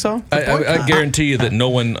business. You think so? I guarantee you that no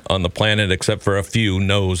one on the planet except for a few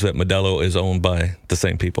knows that Modelo is owned by the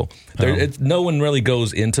same people. No one really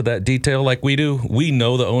goes into that detail like we do. We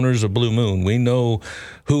know the owners of Blue Moon. We know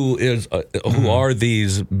who are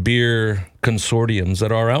these beer consortiums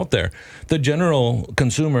that are out there. The general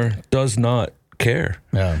consumer does not care.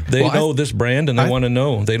 Yeah. They know this brand and they want to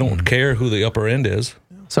know. They don't care who the upper end is.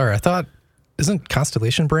 Sorry, I thought, isn't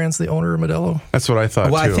Constellation Brands the owner of Modelo? That's what I thought,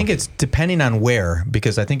 Well, too. I think it's depending on where,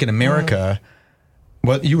 because I think in America,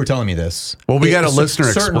 well, you were telling me this. Well, we got a listener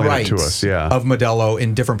certain explain it to rights us, yeah. of Modelo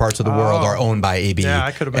in different parts of the world are owned by AB. Yeah,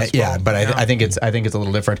 I could have been yeah, but I think it's a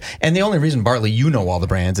little different. And the only reason, Bartley, you know all the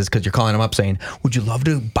brands is because you're calling them up saying, "Would you love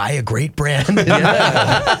to buy a great brand?"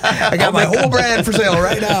 I got my whole brand for sale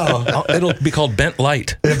right now. It'll be called Bent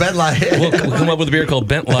Light. Bent Light. We'll come up with a beer called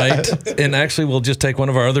Bent Light, and actually we'll just take one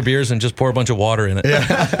of our other beers and just pour a bunch of water in it.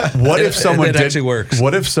 Yeah. What if someone it actually works?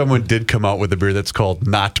 What if someone did come out with a beer that's called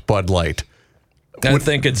not Bud Light? I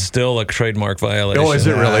think it's still a trademark violation. Oh, is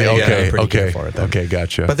it really? Yeah, Okay, pretty okay, good for it, then. okay,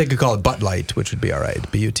 gotcha. But they could call it Butt Light, which would be all right.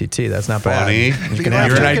 BUTT. That's not Funny. bad.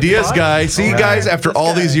 You're an ideas guy. See, guys, after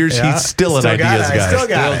all these years, he's still an ideas guy. Still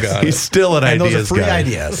got it. He's still an and ideas those are free guy.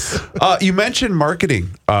 ideas. You mentioned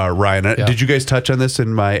marketing, Ryan. Did you guys touch on this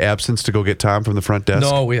in my absence to go get Tom from the front desk?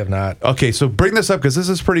 No, we have not. Okay, so bring this up because this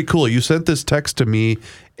is pretty cool. You sent this text to me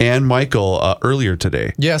and Michael earlier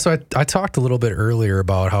today. Yeah, so I talked a little bit earlier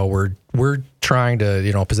about how we're trying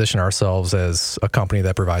to position ourselves as a company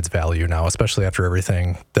that provides value now, especially after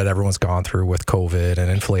everything that everyone's gone through with COVID and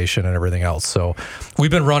inflation and everything else. So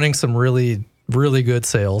we've been running some really, really good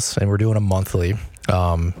sales, and we're doing them monthly.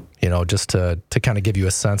 Just to kind of give you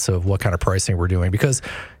a sense of what kind of pricing we're doing, because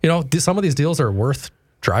some of these deals are worth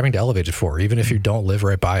driving to Elevated for, even if you don't live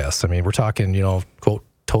right by us. I mean, we're talking quote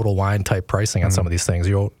Total Wine type pricing on some of these things.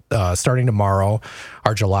 Starting tomorrow,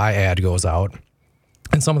 our July ad goes out.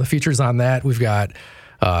 And some of the features on that, we've got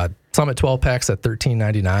Summit 12 packs at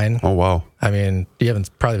 $13.99. Oh, wow. I mean, you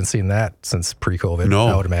probably haven't seen that since pre-COVID, no,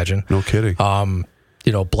 I would imagine. No kidding.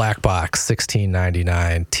 Black Box,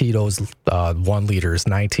 $16.99. Tito's 1 liters,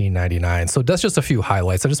 $19.99. So that's just a few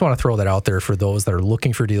highlights. I just want to throw that out there for those that are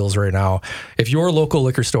looking for deals right now. If your local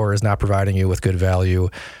liquor store is not providing you with good value,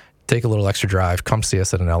 take a little extra drive, come see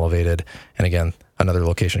us at an Elevated. And again, another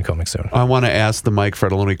location coming soon. I want to ask the Mike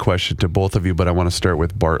Fredoloni question to both of you, but I want to start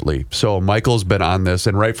with Bartley. So Michael's been on this,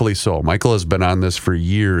 and rightfully so. Michael has been on this for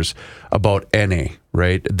years about NA,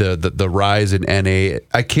 right? The rise in NA.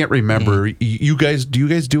 I can't remember. Do you guys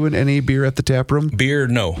do an NA beer at the tap room? Beer,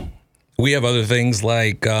 no. We have other things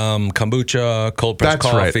like kombucha, cold pressed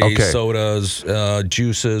coffee, sodas,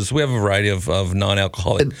 juices. We have a variety of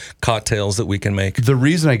non-alcoholic cocktails that we can make. The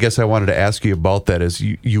reason I guess I wanted to ask you about that is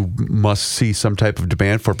you must see some type of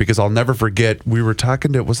demand for it, because I'll never forget, we were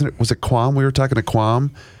talking to, was it Quam? We were talking to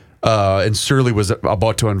Quam. And Surly was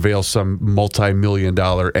about to unveil some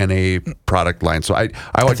multi-million-dollar NA product line. So I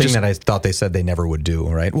thought they said they never would do,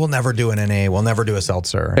 right? We'll never do an NA. We'll never do a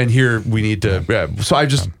seltzer. And here we need to. Yeah. So I'm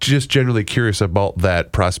just generally curious about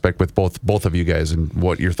that prospect with both of you guys and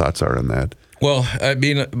what your thoughts are on that. Well, I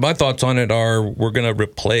mean, my thoughts on it are we're going to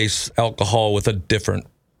replace alcohol with a different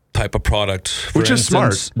type of product, which is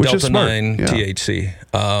smart. Delta 9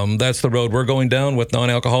 THC. That's the road we're going down with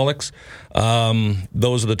non-alcoholics.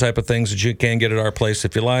 Those are the type of things that you can get at our place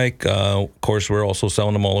if you like. Of course, we're also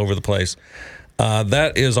selling them all over the place.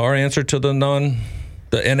 That is our answer to the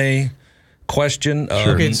NA question.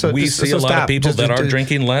 Okay, so we see a lot of people that are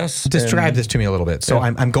drinking less. Describe this to me a little bit. So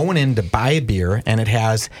I'm going in to buy a beer, and it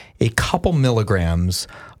has a couple milligrams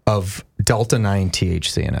of Delta 9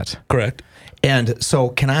 THC in it. Correct. And so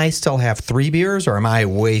can I still have 3 beers, or am I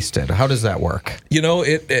wasted? How does that work?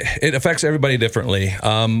 It affects everybody differently.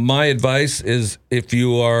 My advice is if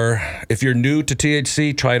you're new to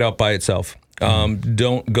THC, try it out by itself.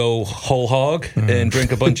 Don't go whole hog and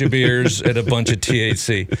drink a bunch of beers and a bunch of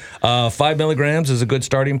THC. 5 milligrams is a good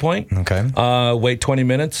starting point. Okay. Wait 20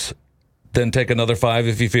 minutes, then take another 5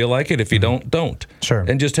 if you feel like it. If you don't. Sure.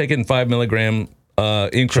 And just take it in 5 milligram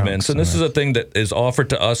increments. And this is a thing that is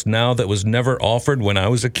offered to us now that was never offered when I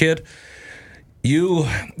was a kid. You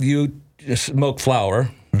smoke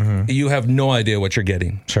flower. You have no idea what you're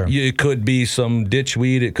getting. Sure. It could be some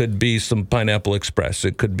ditchweed. It could be some Pineapple Express.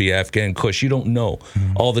 It could be Afghan Kush. You don't know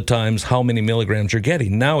all the times how many milligrams you're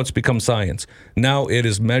getting. Now it's become science. Now it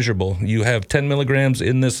is measurable. You have 10 milligrams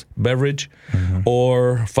in this beverage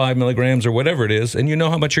or 5 milligrams or whatever it is, and you know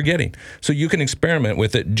how much you're getting. So you can experiment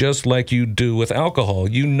with it just like you do with alcohol.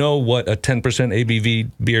 You know what a 10%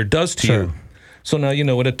 ABV beer does to you. So now you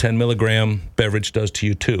know what a 10 milligram beverage does to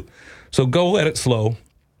you too. So go at it slow.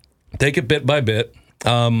 Take it bit by bit.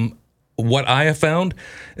 What I have found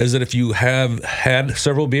is that if you have had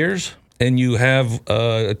several beers and you have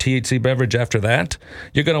a THC beverage after that,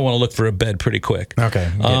 you're going to want to look for a bed pretty quick. Okay.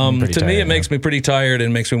 To me, it makes me pretty tired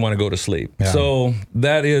and makes me want to go to sleep. Yeah. So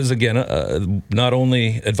that is, again, not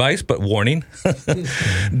only advice, but warning.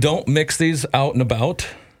 Don't mix these out and about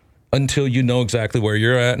until you know exactly where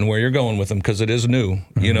you're at and where you're going with them, because it is new.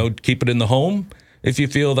 You know, keep it in the home. If you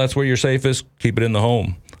feel that's where you're safest, keep it in the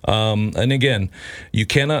home. And again, you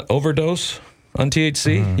cannot overdose on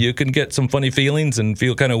THC. You can get some funny feelings and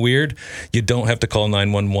feel kind of weird. You don't have to call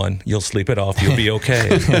 911. You'll sleep it off. You'll be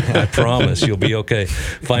okay. I promise you'll be okay.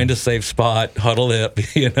 Find a safe spot, huddle up,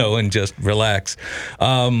 and just relax.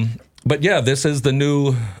 But yeah, this is the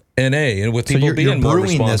new NA, and with people being more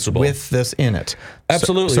responsible. This with this in it.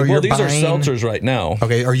 Absolutely. So these are seltzers right now.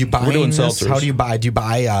 Okay, are you buying We're doing this? Seltzers. How do you buy? Do you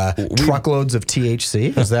buy truckloads of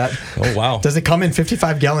THC? Is that? Oh wow! Does it come in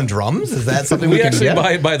 55-gallon drums? Is that something we can actually get?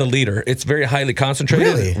 buy it by the liter? It's very highly concentrated.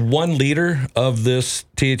 Really? 1 liter of this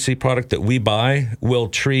THC product that we buy will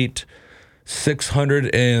treat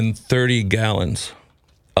 630 gallons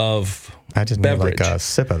of I just beverage. need like a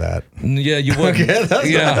sip of that. Yeah, you would.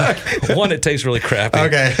 Okay, one, it tastes really crappy.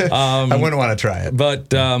 Okay, I wouldn't want to try it.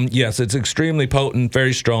 But yes, it's extremely potent,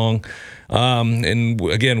 very strong. And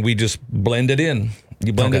again, we just blend it in.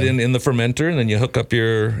 You blend it in the fermenter, and then you hook up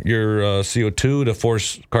your CO2 to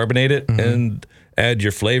force carbonate it, and add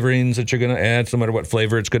your flavorings that you're going to add, no matter what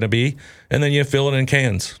flavor it's going to be, and then you fill it in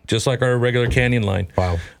cans, just like our regular canning line.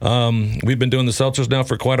 Wow. We've been doing the seltzers now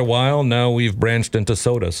for quite a while. Now we've branched into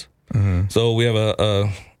sodas. So we have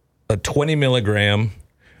a 20 milligram,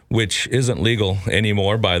 which isn't legal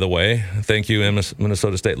anymore, by the way. Thank you,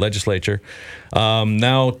 Minnesota State Legislature.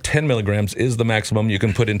 Now 10 milligrams is the maximum you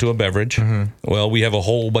can put into a beverage. Well, we have a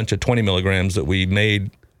whole bunch of 20 milligrams that we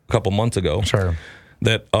made a couple months ago. Sure.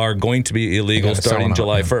 That are going to be illegal starting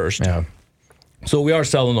July 1st. Yeah. So we are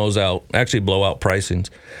selling those out, actually blowout pricings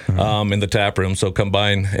in the tap room. So come by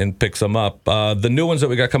and pick some up. The new ones that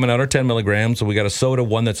we got coming out are 10 milligrams. So we got a soda,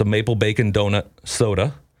 one that's a maple bacon donut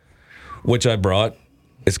soda, which I brought.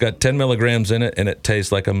 It's got 10 milligrams in it, and it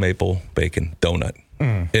tastes like a maple bacon donut.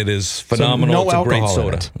 It is phenomenal. So no it's a great alcohol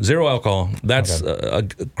in soda. it. 0 alcohol. That's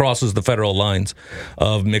crosses the federal lines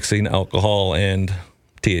of mixing alcohol and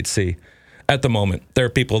THC. At the moment, there are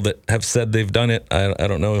people that have said they've done it. I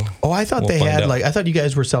don't know. Oh, I thought I thought you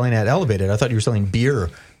guys were selling at Elevated. I thought you were selling beer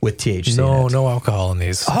with THC. No alcohol in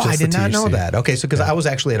these. Oh, I did not know that. Okay, so because I was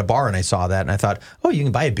actually at a bar and I saw that and I thought, oh, you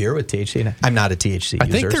can buy a beer with THC. And I'm not a THC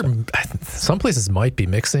user. I think some places might be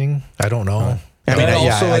mixing. I don't know. I mean,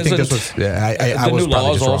 I think this was. The new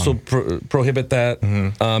laws also prohibit that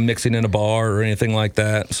mixing in a bar or anything like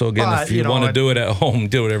that. So again, if you want to do it at home,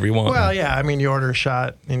 do whatever you want. Well, yeah, I mean, you order a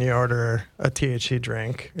shot and you order a THC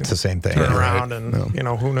drink. It's the same thing. Turn around and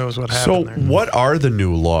who knows what happened there. So, what are the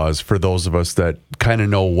new laws for those of us that kind of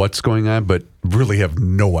know what's going on, but really have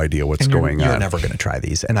no idea what's going on? You're never going to try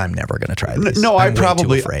these, and I'm never going to try these. No, I'm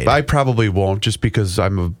I probably won't, just because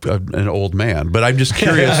I'm an old man. But I'm just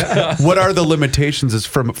curious, what are the limitations as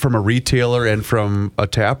from a retailer and from a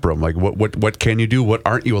tap room? Like, what can you do? What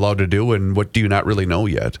aren't you allowed to do? And what do you not really know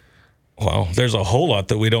yet? Well, there's a whole lot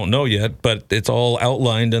that we don't know yet, but it's all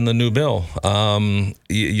outlined in the new bill.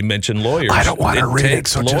 You mentioned lawyers. I don't want to read it,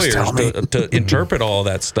 so lawyers just tell me. to interpret all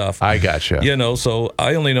that stuff. I gotcha. So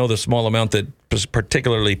I only know the small amount that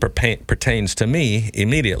particularly pertains to me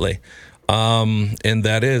immediately. And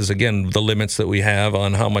that is, again, the limits that we have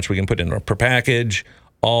on how much we can put in per package,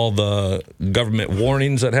 all the government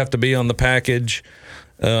warnings that have to be on the package,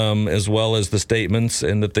 as well as the statements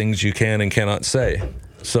and the things you can and cannot say.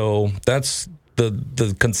 So that's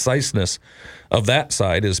the conciseness of that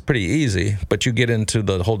side is pretty easy, but you get into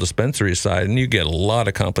the whole dispensary side and you get a lot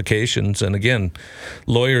of complications. And again,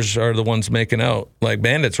 lawyers are the ones making out like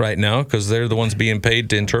bandits right now because they're the ones being paid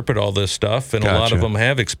to interpret all this stuff. And a lot of them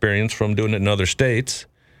have experience from doing it in other states,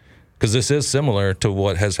 because this is similar to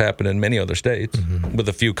what has happened in many other states with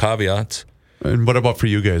a few caveats. And what about for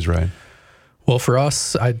you guys, Ryan? Well, for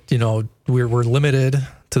us, we're limited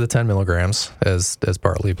to the 10 milligrams, as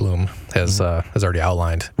Bartley Bloom has already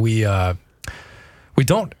outlined. We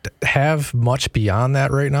don't have much beyond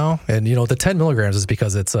that right now. And, the 10 milligrams is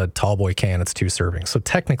because it's a tall boy can, it's 2 servings. So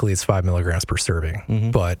technically it's 5 milligrams per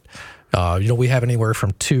serving. But, we have anywhere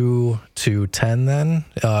from 2 to 10 then.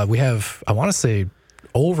 We have, I want to say,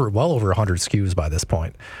 well over 100 SKUs by this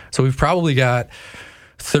point. So we've probably got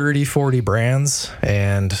 30, 40 brands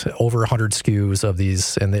and over 100 SKUs of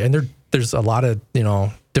these. And there's a lot of,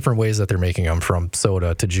 different ways that they're making them, from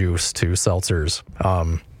soda to juice to seltzers.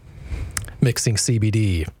 Mixing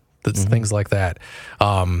CBD, things like that.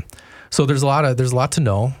 So there's a lot to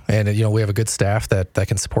know, and we have a good staff that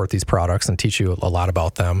can support these products and teach you a lot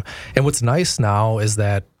about them. And what's nice now is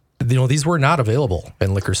that these were not available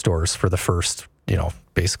in liquor stores for the first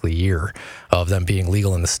basically year of them being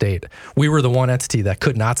legal in the state. We were the one entity that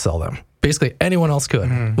could not sell them. Basically anyone else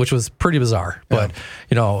could, which was pretty bizarre. Yeah. But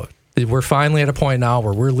we're finally at a point now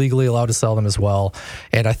where we're legally allowed to sell them as well.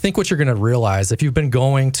 And I think what you're going to realize, if you've been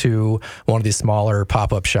going to one of these smaller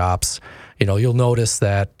pop-up shops, you'll notice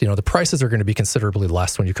that, the prices are going to be considerably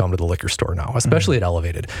less when you come to the liquor store now, especially at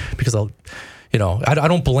Elevated, because I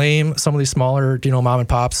don't blame some of these smaller, mom and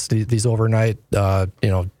pops, these overnight,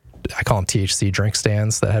 I call them THC drink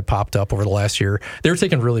stands that had popped up over the last year. They were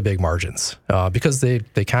taking really big margins because they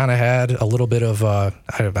kind of had a little bit of, I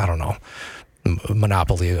don't know,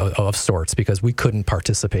 monopoly of sorts, because we couldn't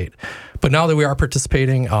participate. But now that we are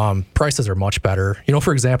participating, prices are much better.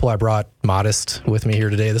 For example, I brought Modest with me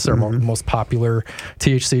here today. This is our most popular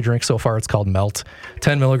THC drink so far. It's called Melt,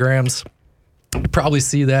 10 milligrams. You probably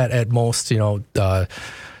see that at most, THC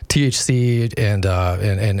and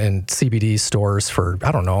CBD stores for,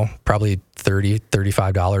 I don't know, probably $30,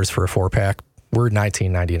 $35 for a 4-pack. We're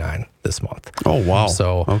 $19.99 this month. Oh, wow.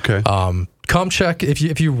 So, okay. Come check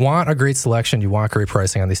if you want a great selection, you want great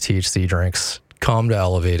pricing on these THC drinks. Come to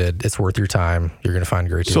Elevated. It's worth your time. You're going to find a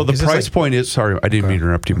great deal. So the price point is, sorry, I didn't mean to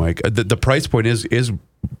interrupt you, Mike. The price point is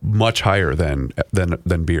much higher than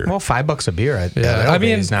beer. Well, $5 a beer.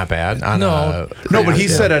 It's not bad. But he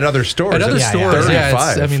said at other stores. At other stores,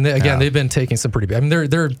 yeah. They've been taking some pretty.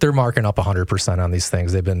 They're marking up 100% on these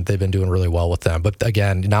things. They've been doing really well with them. But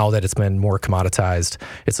again, now that it's been more commoditized,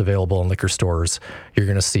 it's available in liquor stores. You're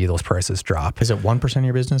going to see those prices drop. Is it 1% of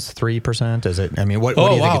your business? 3%? Is it? What do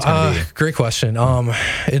you think it's going to be? Great question.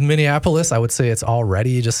 In Minneapolis, I would say it's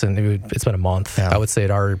already it's been a month. Yeah. I would say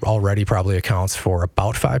it already probably accounts for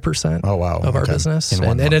about 5% of our business.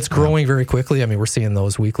 And it's growing very quickly. We're seeing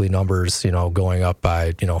those weekly numbers, going up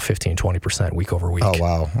by, 15, 20% week over week. Oh,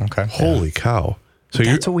 wow. Okay. Holy cow. So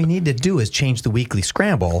that's what we need to do, is change the weekly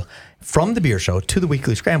scramble from the beer show to the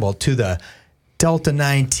weekly scramble to the Delta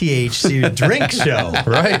 9 THC drink show.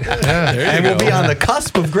 Right. Yeah, and we'll be on the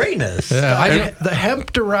cusp of greatness. Yeah. The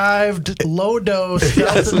hemp-derived low-dose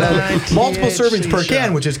Delta 9 multiple servings per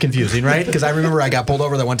can, which is confusing, right? Because I remember I got pulled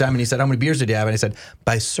over that one time and he said, how many beers did you have? And I said,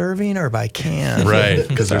 by serving or by can? Right,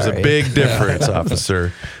 because there's a big difference,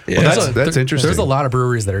 officer. Yeah. Well, that's interesting. There's a lot of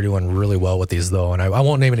breweries that are doing really well with these, though. And I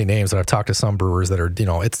won't name any names, but I've talked to some brewers that are,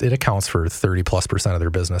 it accounts for 30+% of their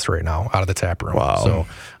business right now out of the tap room. Wow.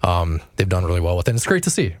 So they've done really well with it. And it's great to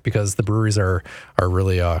see, because the breweries are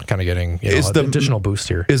really kind of getting an additional boost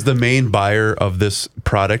here. Is the main buyer of this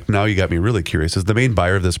product, now you got me really curious, is the main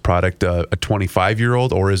buyer of this product a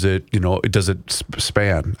 25-year-old, or is it, does it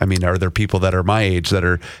span? Are there people that are my age that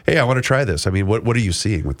are, hey, I want to try this? What are you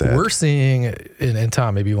seeing with that? We're seeing, and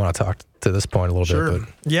Tom, maybe you want to talk to this point a little bit.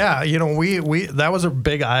 But. Yeah, we that was a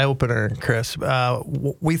big eye opener, Chris.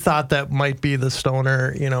 We thought that might be the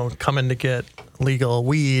stoner, coming to get legal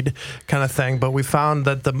weed kind of thing, but we found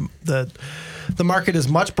that the market is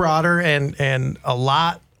much broader and a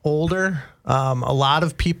lot older. A lot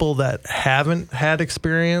of people that haven't had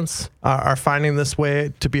experience are finding this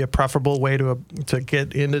way to be a preferable way to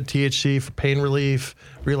get into THC for pain relief,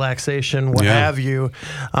 relaxation, what have you.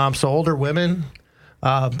 So older women.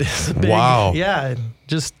 It's a big, wow. Yeah,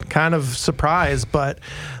 just kind of surprised, but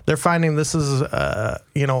they're finding this is,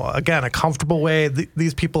 again, a comfortable way.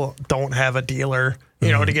 These people don't have a dealer,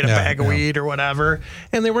 to get a bag of weed or whatever,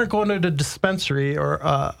 and they weren't going to the dispensary or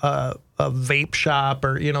a vape shop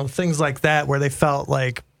or things like that where they felt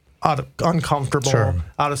like uncomfortable,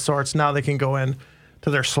 out of sorts. Now they can go in to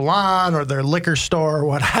their salon or their liquor store or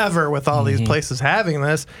whatever, with all these places having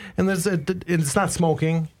this, and it's not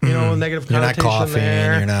smoking, negative connotation. You're not coughing,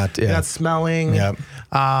 there. you're not smelling. Yep.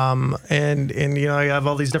 And you have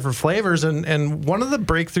all these different flavors, and one of the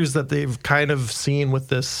breakthroughs that they've kind of seen with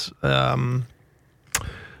this,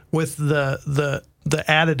 with the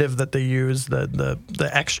additive that they use, the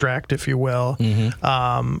extract, if you will,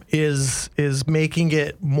 is making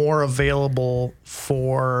it more available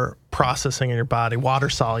for processing in your body. Water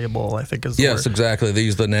soluble, I think is the word. Exactly. They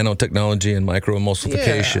use the nanotechnology and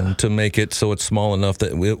microemulsification to make it so it's small enough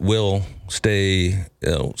that it will stay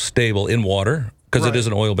stable in water, because it is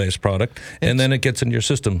an oil-based product, and then it gets into your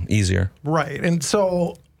system easier. Right. And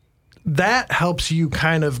so that helps you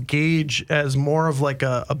kind of gauge as more of like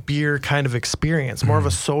a beer kind of experience, more of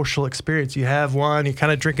a social experience. You have one, you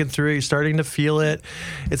kind of drinking through it, you're starting to feel it.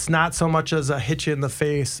 It's not so much as a hit you in the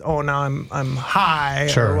face, oh, now I'm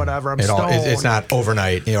high or whatever, I'm stoned. It's not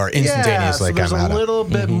overnight or instantaneous. So there's a little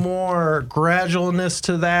bit more gradualness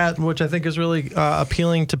to that, which I think is really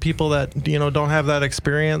appealing to people that, don't have that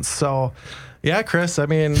experience. So yeah, Chris, I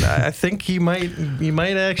mean, I think you might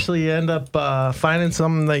actually end up finding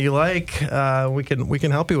something that you like. We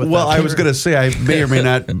can help you with that. Well, I was going to say, I may or may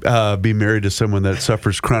not be married to someone that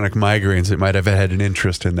suffers chronic migraines that might have had an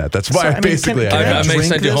interest in that. That's why I may send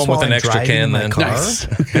you home with an extra can then. Nice.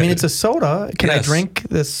 I mean, it's a soda. Can I drink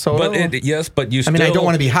this soda? But you still... I mean, I don't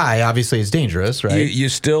want to be high. Obviously, it's dangerous, right? You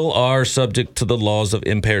still are subject to the laws of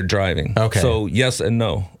impaired driving. Okay. So yes and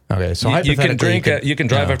no. Okay, so you can drink. You can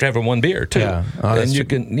drive after having one beer too. Yeah, and you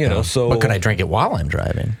can, So, but could I drink it while I'm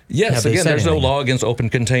driving? Yes. Again, there's no law against open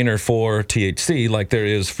container for THC like there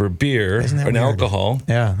is for beer and alcohol.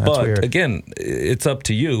 Yeah, that's weird. But again, it's up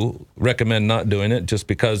to you. Recommend not doing it just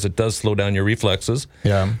because it does slow down your reflexes.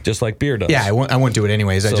 Yeah, just like beer does. Yeah, I won't do it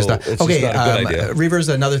anyways. So it's just not a good idea.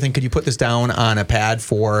 Reavers, another thing. Could you put this down on a pad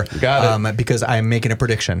for? Got it. Because I'm making a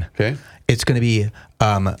prediction. Okay. It's going to be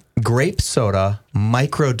grape soda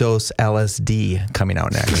microdose LSD coming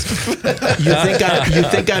out next. You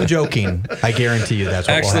think I'm joking? I guarantee you that's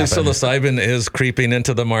what actually will happen. Psilocybin is creeping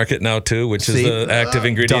into the market now too, which is the active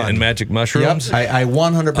ingredient in magic mushrooms. Yep. I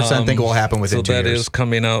 100% think it will happen within 2 years. So that is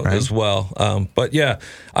coming out as well. But yeah,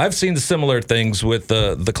 I've seen similar things with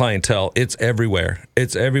the clientele. It's everywhere.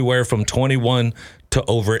 It's everywhere from 21 to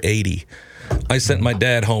over 80. I sent my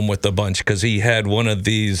dad home with a bunch because he had one of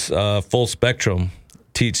these full spectrum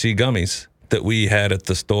THC gummies that we had at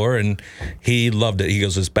the store, and he loved it. He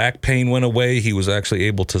goes, his back pain went away. He was actually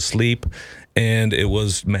able to sleep, and it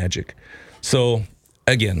was magic. So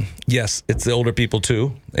again, yes, it's the older people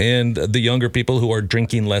too, and the younger people who are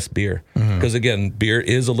drinking less beer. Because again, beer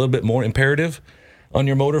is a little bit more imperative on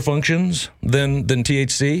your motor functions than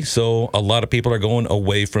THC. So a lot of people are going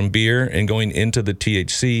away from beer and going into the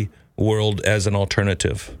THC world as an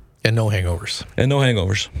alternative. And no hangovers.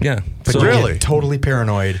 Yeah. But so really? Totally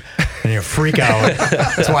paranoid and you freak out.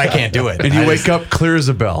 That's why I can't do it. And you wake up clear as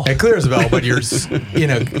a bell. It clear as a bell, but you're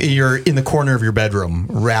in the corner of your bedroom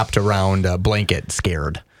wrapped around a blanket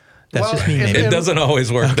scared. That's just me. It doesn't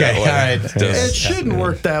always work that way. All right. It shouldn't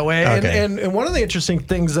work that way. Okay. And one of the interesting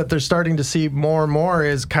things that they're starting to see more and more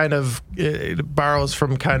is kind of, it borrows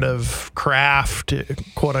from kind of craft,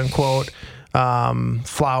 quote unquote,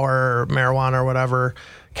 flower, marijuana, or whatever,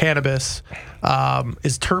 cannabis,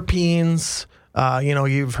 is terpenes.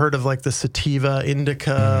 You've heard of like the sativa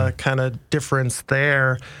indica kind of difference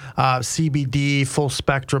there. CBD, full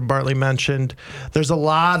spectrum, Bartley mentioned. There's a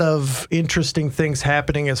lot of interesting things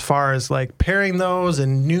happening as far as like pairing those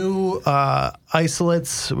and new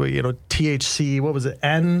isolates. THC, what was it?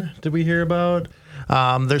 N, did we hear about?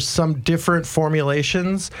 There's some different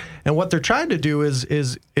formulations, and what they're trying to do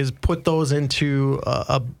is put those into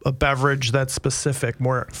a beverage that's specific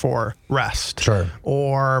more for rest,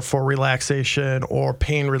 or for relaxation, or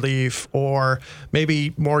pain relief, or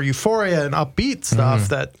maybe more euphoria and upbeat stuff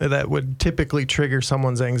that would typically trigger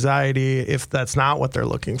someone's anxiety if that's not what they're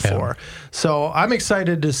looking for. So I'm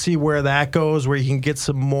excited to see where that goes, where you can get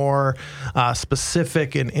some more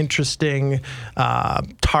specific and interesting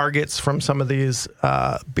targets from some of these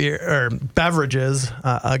beer or beverages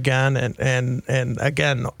again, and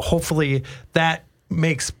again, hopefully that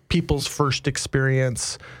makes people's first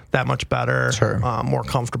experience that much better, more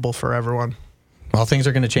comfortable for everyone. Well, things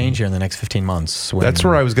are going to change here in the next 15 months. That's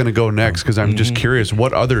where I was going to go next, because I'm just curious,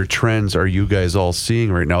 what other trends are you guys all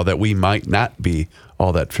seeing right now that we might not be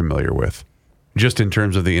all that familiar with, just in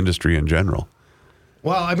terms of the industry in general?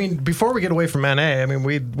 Well, I mean, before we get away from NA, I mean,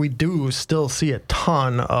 we do still see a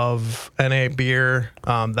ton of NA beer.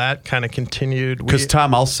 That kind of continued. Because,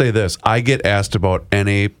 Tom, I'll say this. I get asked about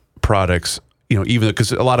NA products even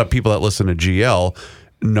because a lot of people that listen to GL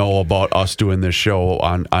know about us doing this show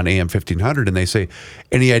on AM 1500, and they say,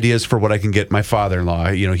 any ideas for what I can get my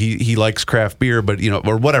father-in-law? He likes craft beer, but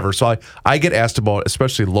or whatever. So I get asked about,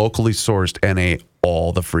 especially locally sourced NA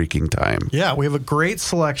all the freaking time. Yeah, we have a great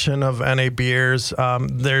selection of NA beers.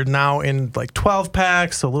 They're now in like 12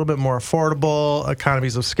 packs, a little bit more affordable,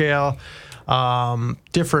 economies of scale. All the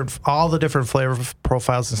different flavor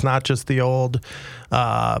profiles. It's not just the old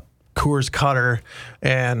Coors Cutter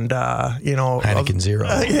and Heineken Zero.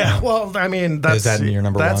 Well, I mean, is that your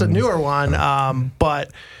number one? That's a newer one.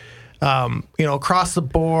 But across the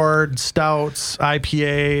board, stouts,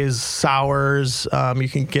 IPAs, sours, you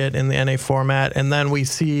can get in the NA format, and then we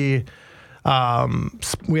see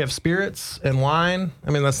we have spirits and wine.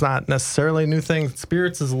 I mean, that's not necessarily a new thing.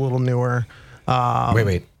 Spirits is a little newer.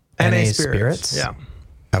 Wait. NA spirits? Yeah.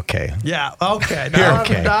 Okay. Yeah. Okay. Now,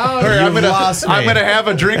 I'm gonna have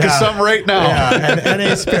a drink of some right now. Yeah. And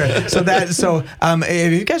NA spirit. So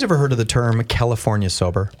have you guys ever heard of the term California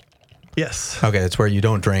sober? Yes. Okay, that's where you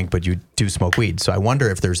don't drink, but you do smoke weed. So I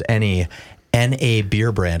wonder if there's any NA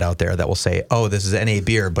beer brand out there that will say, "Oh, this is NA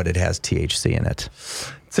beer, but it has THC in it."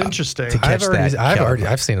 It's interesting.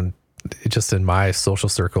 I've seen them just in my social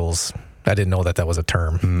circles. I didn't know that was a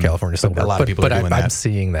term, California sober. A lot of people are doing that. I'm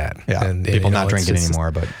seeing that. Yeah, and people not drinking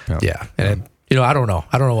anymore, but yeah. And I don't know.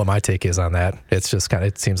 I don't know what my take is on that. It's just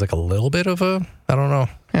it seems like a little bit of a, I don't know.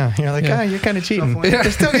 Yeah, you're like, you're kind of cheating. You're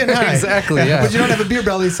still getting high. Exactly, yeah. But you don't have a beer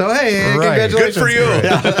belly, so hey, congratulations. Good for you.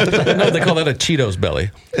 Yeah. No, they call that a Cheetos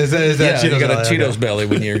belly. Is that Cheetos you got belly? a Cheetos belly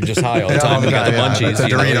when you're just high all the time. You got the munchies. It's a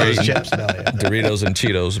Doritos chips belly. Doritos and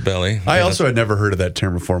Cheetos belly. I also had never heard of that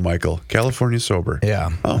term before, Michael. California sober.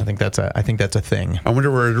 Yeah, I think that's a thing. I wonder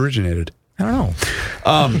where it originated. I don't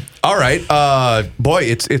know. All right. Boy,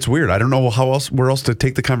 it's weird. I don't know where else to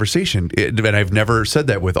take the conversation. And I've never said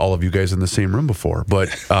that with all of you guys in the same room before. But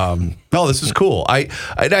no, this is cool. I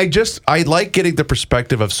like getting the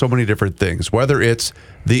perspective of so many different things, whether it's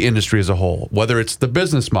the industry as a whole, whether it's the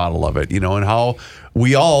business model of it, and how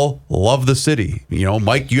we all love the city.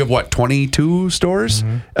 Mike, you have 22 stores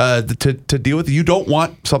to deal with. You don't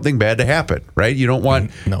want something bad to happen, right? You don't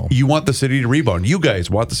want. No. You want the city to rebound. You guys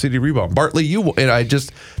want the city to rebound. Bartley,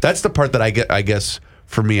 that's the part that I guess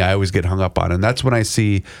for me, I always get hung up on, and that's when I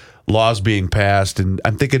see laws being passed, and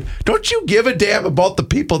I'm thinking, don't you give a damn about the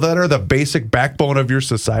people that are the basic backbone of your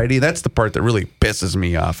society? That's the part that really pisses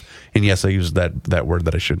me off. And yes, I use that word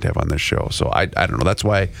that I shouldn't have on this show. So I don't know. That's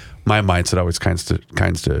why my mindset always kinds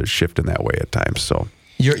to shift in that way at times. So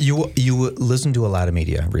you listen to a lot of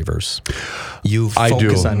media, Reverse. You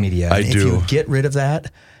focus on media. And if you get rid of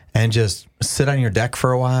that and just sit on your deck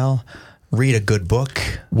for a while, read a good book.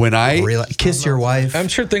 When kiss your wife. I'm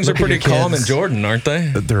sure things are pretty calm in Jordan, aren't they?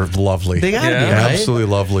 They're lovely. They gotta be, They're right? absolutely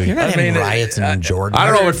lovely. You're not having riots in Jordan. I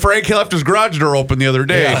don't know, but Frank left his garage door open the other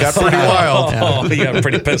day. It got pretty wild. Oh, he got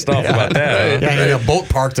pretty pissed off about that. Yeah, he had a boat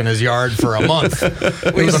parked in his yard for a month.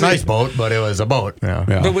 It was a nice boat, but it was a boat. Yeah.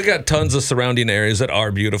 But we got tons of surrounding areas that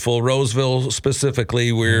are beautiful. Roseville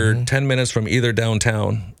specifically, we're 10 minutes from either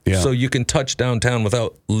downtown. Yeah. So you can touch downtown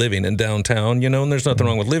without living in downtown, and there's nothing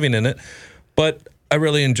wrong with living in it. But I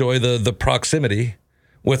really enjoy the proximity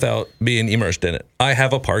without being immersed in it. I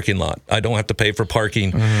have a parking lot. I don't have to pay for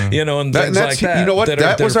parking, and things like that. You know what?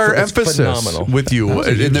 That was our emphasis phenomenal. with you.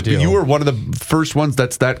 You were one of the first ones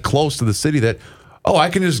that's that close to the city that,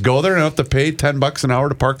 I can just go there and I don't have to pay $10 an hour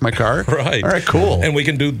to park my car. Right. All right, cool. And we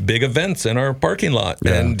can do big events in our parking lot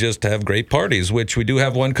and just have great parties, which we do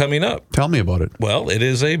have one coming up. Tell me about it. Well, it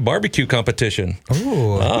is a barbecue competition.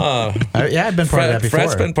 Ooh. I've been part of that before.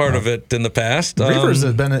 Fred's been part of it in the past. Reavers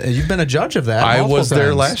you've been a judge of that. I was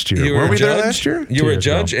there last year. Were we there last year? You were a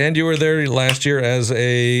judge, and you were there last year as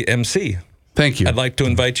a MC. Thank you. I'd like to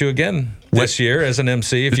invite you again this year as an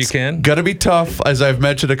MC if you can. Got to be tough. As I've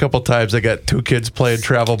mentioned a couple times, I got 2 kids playing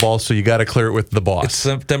travel ball, so you got to clear it with the boss. It's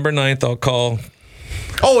September 9th. I'll call.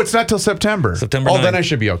 Oh, it's not till September. September 9th. Then I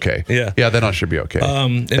should be okay. Yeah. Yeah, then I should be okay.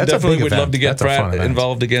 And definitely would love to get Brad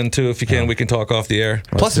involved again, too. If you can, we can talk off the air.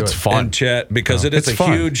 Plus, it's fun. And chat, because it is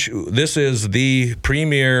this is the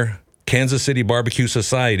premier Kansas City Barbecue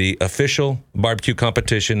Society official barbecue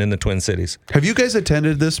competition in the Twin Cities. Have you guys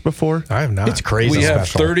attended this before? I have not. It's crazy. We have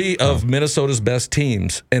 30 of Minnesota's best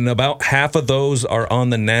teams, and about half of those are on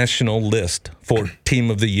the national list for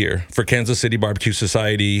Team of the Year for Kansas City Barbecue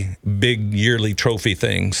Society, big yearly trophy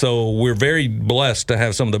thing. So we're very blessed to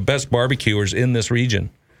have some of the best barbecuers in this region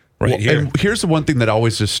here. And here's the one thing that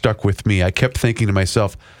always just stuck with me. I kept thinking to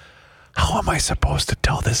myself, how am I supposed to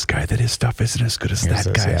tell this guy that his stuff isn't as good as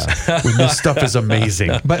that guy's when this stuff is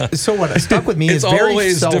amazing? But so what stuck with me is it's very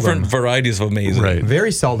always seldom, different varieties of amazing. Right.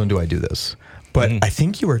 Very seldom do I do this. but I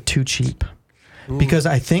think you were too cheap. Because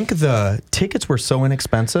I think the tickets were so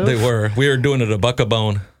inexpensive. They were. We were doing it $1 a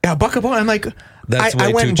bone. Yeah, $1 a bone. I'm like, That's I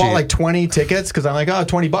way went too and bought cheap. like 20 tickets because I'm like, oh,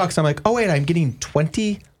 $20. I'm like, oh wait, I'm getting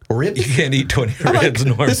 20 ribs. You can't eat 20 I'm like, ribs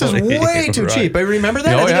normally. this is way too Right. cheap. I remember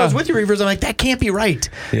that. Oh, I think I yeah. was with you, Reavers. I'm like, that can't be right.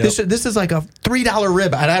 Yep. This is like a $3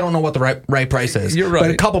 rib, and I don't know what the right price is. You're right.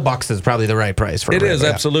 But a couple bucks is probably the right price for It a rib. is,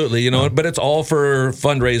 absolutely. But it's all for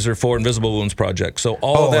fundraiser for Invisible Wounds Project. So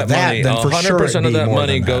all of that money, then for 100% sure it'd of be that more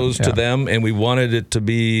money than that. goes to Yeah. them, and we wanted it to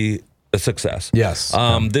be a success. Yes.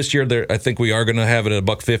 This year, I think we are going to have it at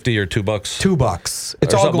 $1.50 or $2. $2.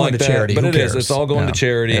 It's or all something going like to that. charity. But Who it is. cares? It's all going to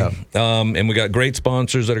charity. Yeah. And we got great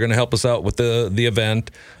sponsors that are going to help us out with the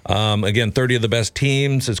event. Again, 30 of the best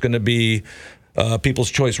teams. It's going to be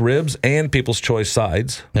People's Choice ribs and People's Choice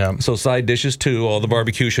sides. Yeah. So side dishes too. All the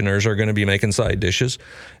barbecutioners are going to be making side dishes.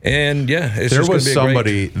 And yeah, it's There just was gonna be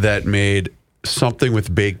somebody that made something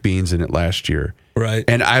with baked beans in it last year. Right.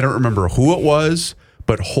 And I don't remember who it was,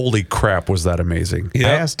 but holy crap, was that amazing. Yep. I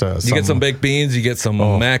asked, you get some baked beans, you get some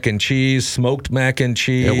mac and cheese, smoked mac and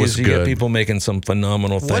cheese. It was you good. get people making some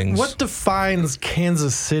phenomenal things. What defines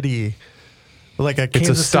Kansas City? Like a It's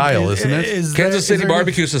Kansas a style, City, isn't it? Kansas City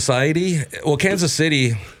Barbecue Society. Well, Kansas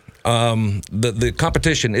City, the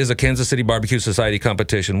competition is a Kansas City Barbecue Society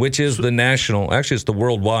competition, which is the national. Actually, it's the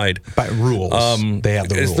worldwide. By rules. They have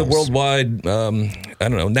the rules. It's the worldwide. I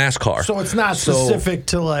don't know, NASCAR. So it's not specific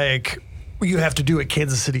to like you have to do it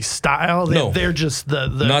Kansas City style. No. They're just the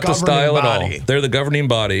not the governing style body. at all. They're the governing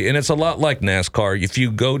body, and it's a lot like NASCAR. If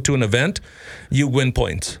you go to an event, you win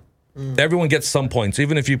points. Everyone gets some points.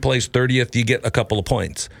 Even if you place 30th, you get a couple of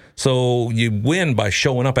points. So you win by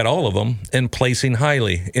showing up at all of them and placing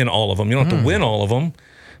highly in all of them. You don't have to win all of them,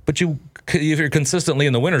 but if you're consistently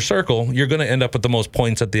in the winner's circle, you're going to end up with the most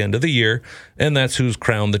points at the end of the year, and that's who's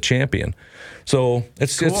crowned the champion. So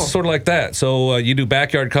it's sort of like that. So you do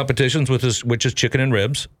backyard competitions, which is chicken and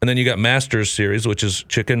ribs, and then you got Masters Series, which is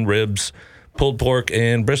chicken, ribs, pulled pork,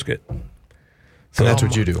 and brisket. So that's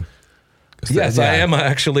what you do. Yes, I am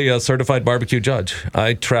actually a certified barbecue judge.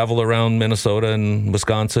 I travel around Minnesota and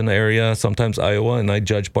Wisconsin area, sometimes Iowa, and I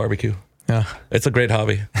judge barbecue. Yeah. It's a great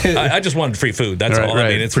hobby. I just wanted free food. That's all. I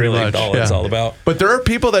mean, it's pretty really much, all it's all about. But there are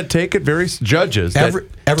people that take it judges. That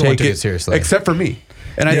Everyone take took it seriously. Except for me.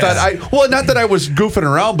 And I thought, not that I was goofing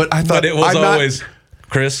around, but I thought But it was I'm always,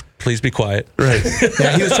 Chris, please be quiet. Right.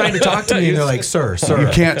 Yeah, he was trying to talk to me, and they're like, "Sir, You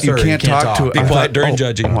can't talk to it. Be quiet during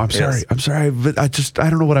judging. Oh, I'm sorry. Yes. I'm sorry, but I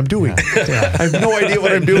don't know what I'm doing. I have no idea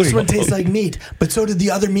what I'm doing. This one tastes like meat, but so did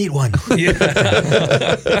the other meat one."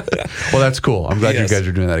 Well, that's cool. I'm glad Yes. you guys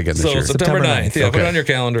are doing that again this So year. September 9th. Yeah, put it on your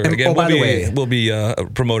calendar. And- Again, by the way, we'll be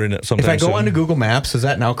promoting it sometime If I go soon. onto Google Maps, is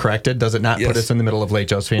that now corrected? Does it not Yes. put us in the middle of Lake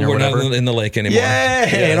Josephine or We're whatever? not in the lake anymore. Yay!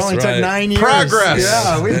 It Yes, only took right. 9 years. Progress.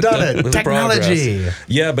 Yeah, we've done it. With Technology. progress.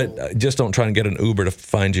 Yeah, but just don't try and get an Uber to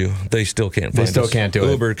find you. They still can't find us. still can't do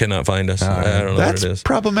it. Uber cannot find us. I don't know That's what it is.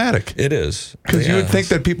 problematic. It is. Because you would think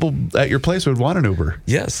that people at your place would want an Uber.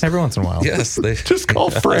 Yes. Every once in a while. Yes. They Just call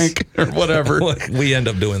Frank or whatever. We end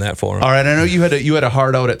up doing that for them. All right, I know you had a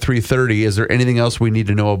hard out at 3:30. Is there anything else we need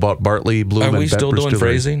to know about Bartley, Bloom, Are and we Bent still doing Brewstillery?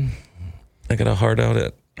 phrasing? I got a hard out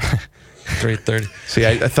at 3:30. See,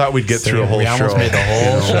 I thought we'd get through a whole we show. almost made the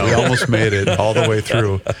whole show. We almost made it all the way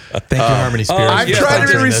through. Thank you, Harmony Spears. I'm yes, trying to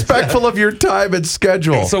be doing this. respectful of your time and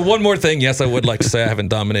schedule. So one more thing. Yes, I would like to say I haven't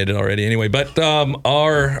dominated already anyway, but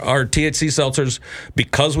our THC seltzers,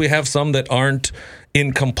 because we have some that aren't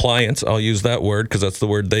in compliance, I'll use that word because that's the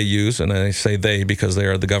word they use, and I say they because they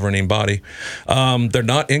are the governing body. They're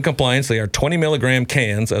not in compliance. They are 20 milligram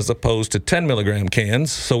cans as opposed to 10 milligram cans.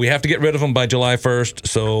 So we have to get rid of them by July 1st.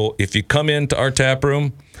 So if you come into our tap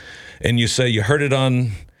room and you say you heard it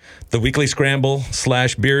on the Weekly Scramble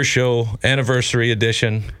 / Beer Show Anniversary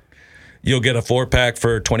Edition, you'll get a 4-pack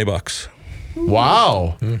for $20.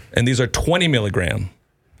 Wow. And these are 20 milligram.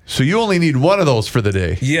 So you only need one of those for the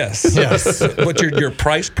day. Yes. Yes. But your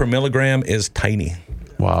price per milligram is tiny.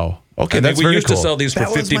 Wow. Okay, I mean, that's we very used cool. to sell these for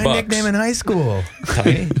that was $50. my nickname in high school.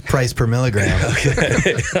 Tiny? Price per milligram.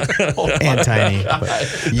 And tiny.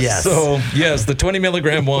 But yes. So yes, the 20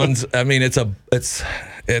 milligram ones. I mean, it's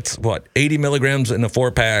what 80 milligrams in a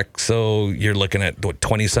 4-pack. So you're looking at what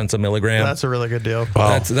 20 cents a milligram. That's a really good deal.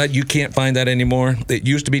 That you can't find that anymore. It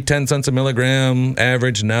used to be 10 cents a milligram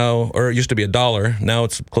average now, or it used to be $1. Now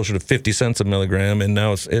it's closer to 50 cents a milligram, and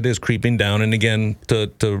now it is creeping down. And again, to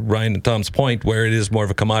Ryan and Tom's point, where it is more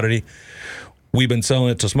of a commodity, we've been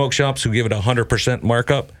selling it to smoke shops who give it 100%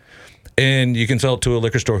 markup, and you can sell it to a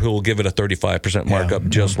liquor store who will give it a 35% markup,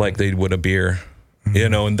 just like they would a beer. you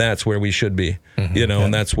know, and that's where we should be, you know,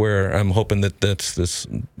 and that's where I'm hoping that this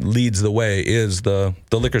leads the way is the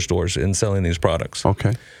liquor stores in selling these products.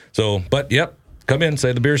 Okay. So, but yep. Come in,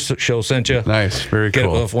 say the beer show sent you. Nice, very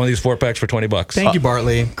cool. Get one of these 4-packs for $20. Thank you,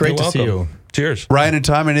 Bartley. Great to see you. Cheers. Ryan and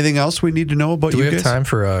Tom, anything else we need to know about you guys? Do we have time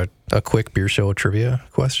for a quick beer show trivia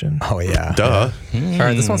question? Oh, yeah. Duh. All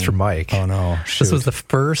right, this one's for Mike. Oh, no. This was the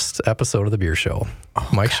first episode of the beer show.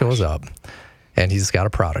 Mike shows up, and he's got a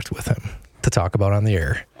product with him to talk about on the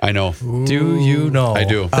air. I know. Do you know I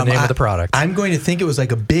do. the name of the product? I'm going to think it was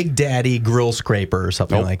like a Big Daddy grill scraper or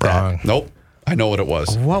something like that. Nope. I know what it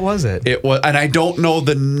was. What was it? It was, and I don't know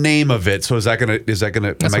the name of it. So am I gonna? Am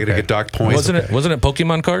I gonna get docked points? Wasn't it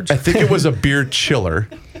Pokemon cards? I think it was a beer chiller.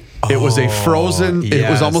 It was a frozen. It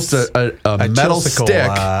was almost a metal stick.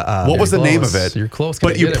 What was the name of it? You're close.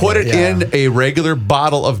 But you put it in a regular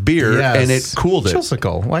bottle of beer, and it cooled it.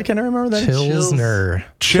 Chilsicle. Why can't I remember that? Pilsner.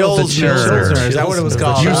 Is that what it was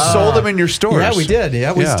called? You sold them in your stores. Yeah, we did.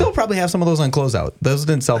 Yeah, we still probably have some of those on closeout. Those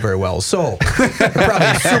didn't sell very well, so they're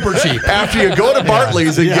probably super cheap. After you go to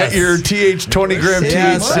Bartley's and get your 20 gram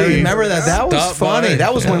yes, THC. I remember that. That was funny.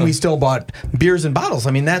 That was when we still bought beers in bottles.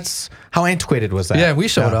 I mean, that's how antiquated was that? Yeah, we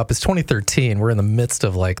showed up. It's 2013. We're in the midst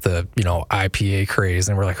of like the IPA craze,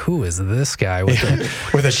 and we're like, who is this guy with a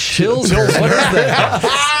Chilsner? What is that?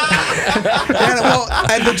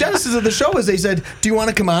 and the genesis of the show is they said, "Do you want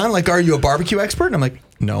to come on? Like, are you a barbecue expert?" And I'm like,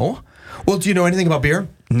 "No." Well, do you know anything about beer?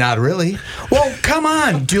 Not really. Well, come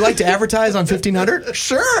on. Do you like to advertise on 1500?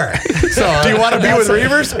 Sure. So, do you want to be with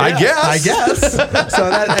Reavers? Yeah, I guess. So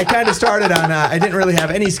that kind of started on, I didn't really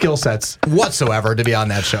have any skill sets whatsoever to be on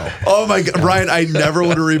that show. Oh my God, Ryan, I never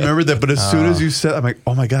would have remembered that. But as soon as you said, I'm like,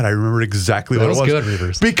 oh my God, I remembered exactly what it was. That was good,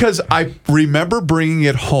 Reavers. Because I remember bringing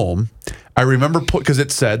it home. I remember because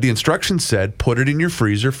the instructions said, put it in your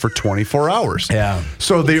freezer for 24 hours. Yeah.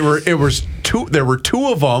 So there were two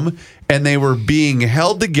of them, and they were being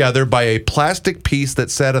held together by a plastic piece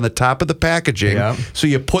that sat on the top of the packaging. Yeah. So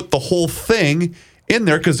you put the whole thing in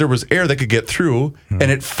there because there was air that could get through, and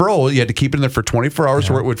it froze. You had to keep it in there for 24 hours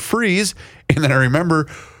where it would freeze. And then I remember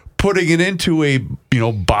putting it into a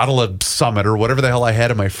bottle of Summit or whatever the hell I had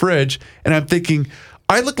in my fridge, and I'm thinking,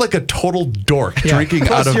 I look like a total dork drinking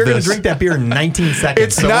out of you're this. You're going to drink that beer in 19 seconds.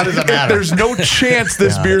 It's not. What does it matter? There's no chance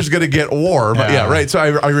this beer's going to get warm. Yeah, right. So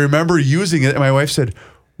I remember using it, and my wife said,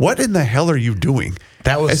 "What in the hell are you doing?"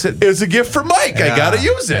 I said, "It was a gift for Mike. I got to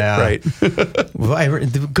use it." Yeah. Right. Well,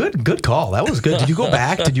 good call. That was good. Did you go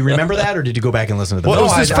back? Did you remember that, or did you go back and listen to the? Well, it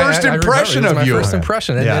was his first impression of you. First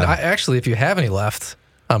impression, and then actually, if you have any left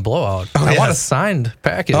on Blowout, I want a signed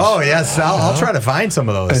package. Oh yes, I'll try to find some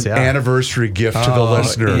of those. An anniversary gift to the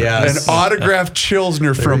listener. Yes. An autographed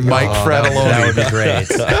Chilsner from Mike Fratelloni. That would be great.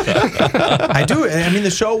 I do. I mean, the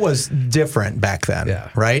show was different back then,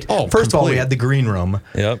 right? Oh, first of all, we had the green room,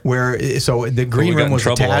 where the green room was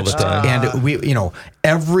attached, and we,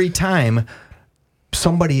 every time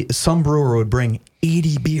some brewer would bring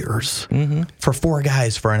 80 beers for 4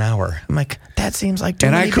 guys for an hour. I'm like, that seems like too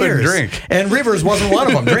many beers. And I couldn't drink. And Rivers wasn't one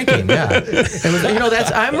of them drinking. Yeah, it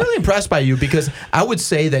was, I'm really impressed by you because I would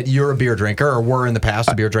say that you're a beer drinker, or were in the past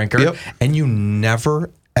a beer drinker, and you never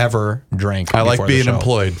ever drank. I like being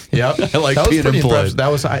employed. Yep, I like being employed. That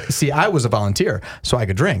was I was a volunteer, so I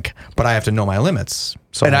could drink, but I have to know my limits.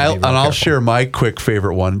 So I'll share my quick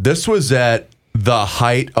favorite one. This was at the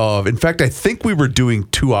height of, in fact, I think we were doing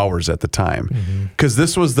 2 hours at the time, because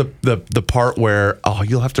this was the part where,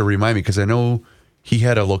 you'll have to remind me, because I know he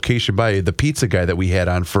had a location by the pizza guy that we had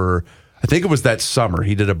on for, I think it was that summer.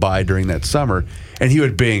 He did a buy during that summer, and he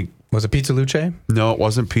would bring. Was it Pizza Luce? No, it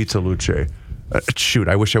wasn't Pizza Luce. Shoot,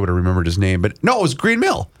 I wish I would have remembered his name, but no, it was Green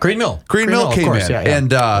Mill. Green Mill came in,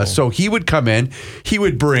 and so he would come in. He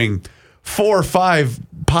would bring 4 or 5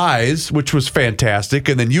 pies, which was fantastic.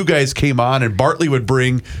 And then you guys came on, and Bartley would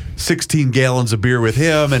bring 16 gallons of beer with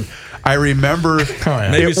him. And I remember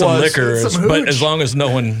maybe some liquor, but as long as no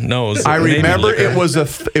one knows. I remember it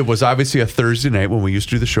was obviously a Thursday night when we used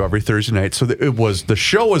to do the show every Thursday night. So the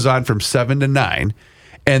show was on from 7 to 9.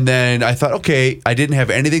 And then I thought, okay, I didn't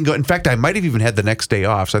have anything going. In fact, I might have even had the next day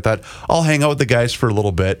off. So I thought, I'll hang out with the guys for a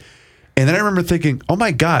little bit. And then I remember thinking, oh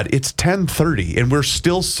my God, it's 10:30 and we're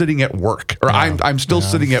still sitting at work, or I'm still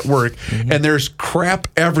sitting at work, and there's crap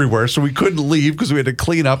everywhere. So we couldn't leave because we had to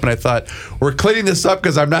clean up. And I thought, we're cleaning this up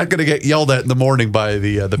because I'm not going to get yelled at in the morning by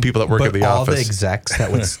the people that work at the office. All the execs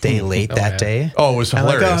that would stay late that day. Oh, it was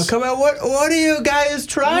hilarious. Like, come on, what are you guys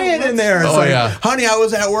trying in there? It's honey, I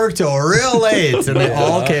was at work till real late, and they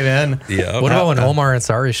all came in. Yeah. What about when Omar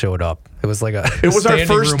Ansari showed up? It was like It was our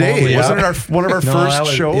first day. Wasn't it one of our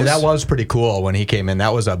first shows? Yeah, that was pretty cool when he came in.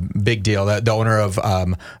 That was a big deal. The owner of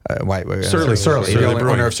Surly, the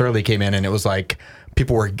owner of Surly came in, and it was like,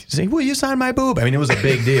 people were saying, "Will you sign my boob?" I mean, it was a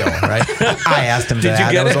big deal, right? I asked him. Did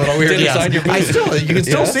you get it? That was a little weird. Did he sign your boob? You can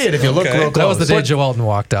still see it if you look real close. That was the day Joe Elton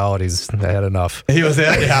walked out. He's had enough. He was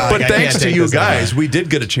there. Yeah, but thanks to you guys, we did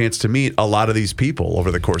get a chance to meet a lot of these people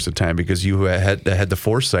over the course of time because you had the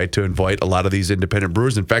foresight to invite a lot of these independent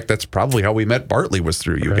brewers. In fact, that's probably how we met Bartley, was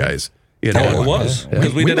through you guys. You know, it was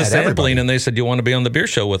because we did a sampling, and they said, "You want to be on the beer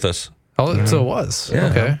show with us?" Oh, so it was. Yeah.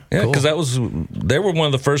 Okay. Yeah, because they were one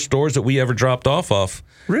of the first stores that we ever dropped off of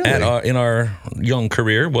in our young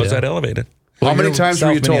career was at Elevated. How many times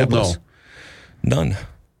were you told no? None.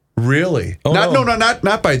 Really? Oh,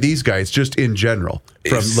 not by these guys, just in general.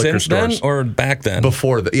 From liquor Since stores. then or back then?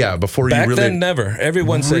 Before before back you really. then, never.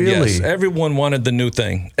 Everyone said yes. Everyone wanted the new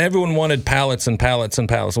thing. Everyone wanted pallets and pallets and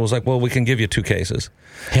pallets. It was like, well, we can give you 2 cases.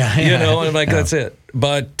 Yeah. You know, and that's it.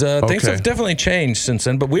 But things have definitely changed since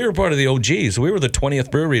then. But we were part of the OGs. We were the 20th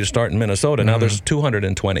brewery to start in Minnesota. Now there's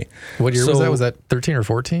 220. What year was that? Was that 13 or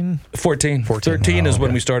 14? 14. 13 is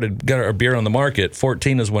when we started, got our beer on the market.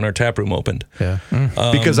 14 is when our tap room opened. Yeah.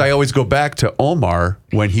 Because I always go back to Omar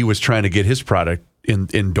when he was trying to get his product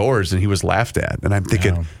indoors and he was laughed at. And I'm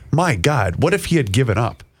thinking, my God, what if he had given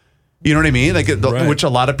up? You know what I mean? Like, which a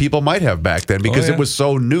lot of people might have back then because it was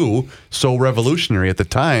so new, so revolutionary at the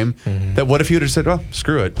time that what if you'd have said, "Oh,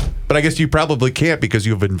 screw it"? But I guess you probably can't because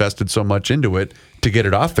you've invested so much into it to get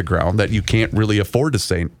it off the ground that you can't really afford to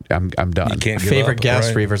say, "I'm done." You can't give favorite up,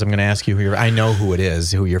 guest, Reavers. I'm going to ask you I know who it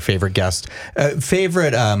is. Who your favorite guest?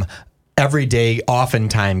 Favorite. Everyday,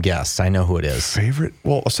 oftentimes guests. I know who it is. Favorite?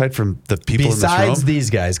 Well, aside from the people Besides in this room? these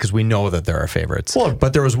guys, because we know that there are favorites. Well,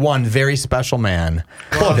 but there was one very special man.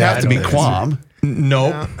 Well, it'd have to be Quam.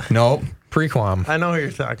 Nope. Pre-Quam. I know who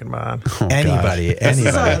you're talking about. Anybody. This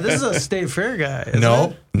is a State Fair guy.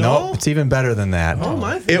 Nope. It's even better than that. Oh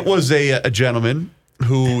my! It was a gentleman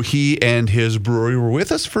who he and his brewery were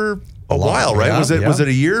with us for a while, right? Was it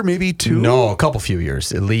a year, maybe 2? No, a few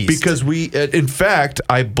years at least. Because in fact,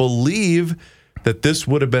 I believe that this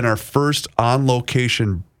would have been our first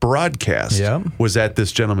on-location broadcast. Yeah. Was at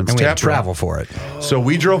this gentleman's and we had tap room. travel for it. So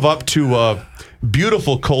we drove up to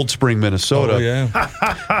beautiful Cold Spring, Minnesota. Oh,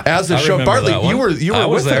 yeah. As the show, Bartley, you were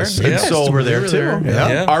with there. us. Yeah. And so we're there too.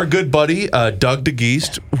 Yeah. Our good buddy Doug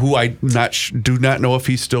DeGeest, who I do not know if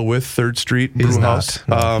he's still with 3rd Street Brewhouse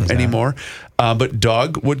anymore. But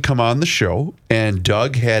Doug would come on the show, and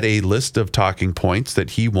Doug had a list of talking points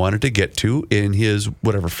that he wanted to get to in his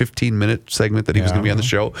 15-minute segment that he was going to be on the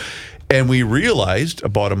show. And we realized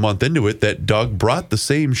about a month into it that Doug brought the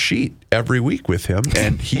same sheet every week with him,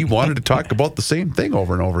 and he wanted to talk about the same thing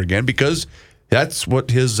over and over again because that's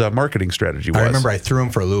what his marketing strategy was. I remember I threw him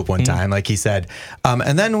for a loop one time. Like he said,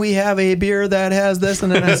 and then we have a beer that has this.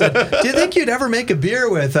 And then I said, do you think you'd ever make a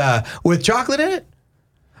beer with chocolate in it?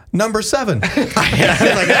 Number 7. It was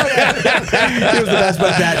the best.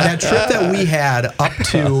 But that trip that we had up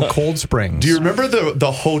to Cold Springs. Do you remember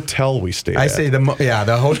the hotel we stayed at? I say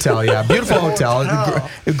the hotel. Yeah, beautiful hotel.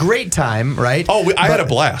 A great time, right? Oh, I had a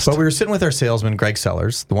blast. But we were sitting with our salesman, Greg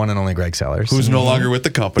Sellers, the one and only Greg Sellers, who's no longer with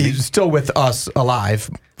the company. He's still with us alive.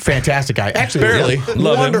 Fantastic guy. Actually, barely.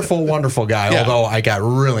 Wonderful guy. Yeah. Although I got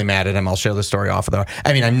really mad at him. I'll share the story off of there.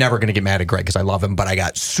 I mean, I'm never going to get mad at Greg because I love him, but I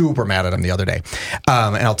got super mad at him the other day.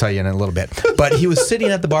 And I'll tell you in a little bit. But he was sitting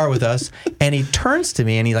at the bar with us, and he turns to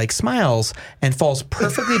me, and he smiles and falls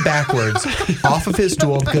perfectly backwards off of his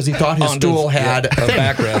stool because he thought his stool had a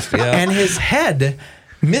backrest. Yeah. And his head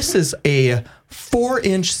misses a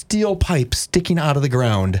 4-inch steel pipe sticking out of the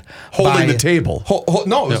ground, holding the table.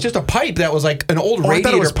 No, it was just a pipe that was like an old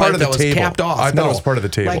radiator pipe that was capped off. I thought it was part of the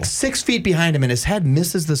table. Like 6 feet behind him, and his head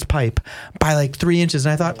misses this pipe by like 3 inches.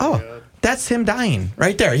 And I thought, that's him dying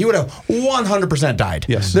right there. He would have 100% died.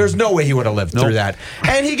 Yes. There's no way he would have lived through that.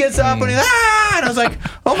 And he gets up and he's and I was like,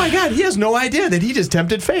 oh my God, he has no idea that he just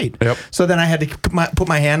tempted fate. Yep. So then I had to put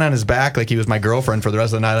my hand on his back like he was my girlfriend for the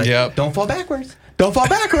rest of the night. Like, don't fall backwards. Don't fall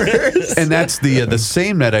backwards. And that's the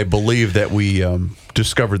same night, I believe, that we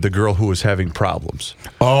discovered the girl who was having problems.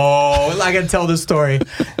 Oh, I got to tell this story.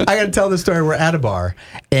 We're at a bar,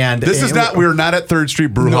 and we're not at 3rd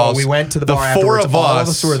Street Brewhouse. No, we went to the bar. The 4 of us. All of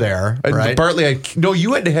us were there. Right? Bartley,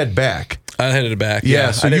 you had to head back. I headed back.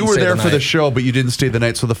 Yeah, so you were there for the show, but you didn't stay the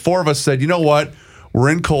night. So the 4 of us said, you know what? We're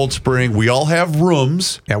in Cold Spring. We all have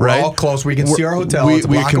rooms. Yeah, we're all close. We can see our hotel. We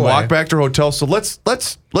can walk back to our hotel. So let's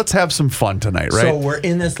have some fun tonight, right? So we're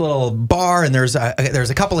in this little bar, and there's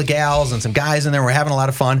a couple of gals and some guys in there. We're having a lot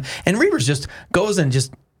of fun. And Reavers just goes and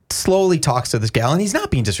just slowly talks to this gal, and he's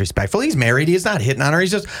not being disrespectful. He's married. He's not hitting on her.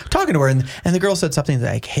 He's just talking to her. And the girl said something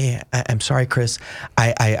like, hey, I'm sorry, Chris.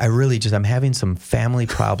 I really I'm having some family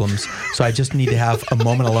problems, so I just need to have a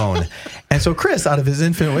moment alone. And so Chris, out of his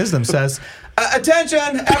infinite wisdom, says, attention,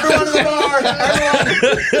 everyone in the bar,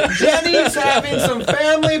 everyone. Jenny's having some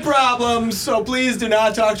family problems, so please do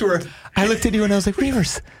not talk to her. I looked at you and I was like,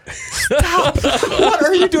 Reavers, stop. What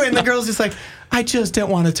are you doing? The girl's just like, I just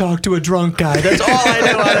didn't want to talk to a drunk guy. That's all I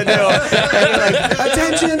didn't want to do. And you're like,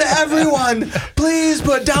 attention everyone, please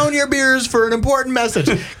put down your beers for an important message.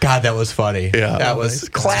 God, that was funny. Yeah. That was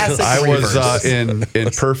classic. I was in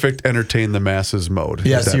perfect entertain the masses mode.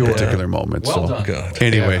 Yes, at that you were. particular moment. Well so done. God.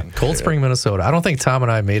 Anyway, Cold Spring, Minnesota. I don't think Tom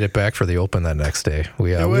and I made it back for the open that next day.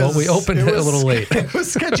 We opened it a little late. It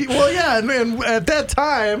was sketchy. Well, yeah, and at that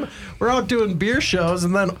time, we're out doing beer shows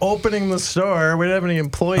and then opening the store. We didn't have any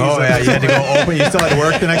employees. Oh, yeah, you had to go open. You still had to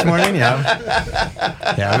work the next morning?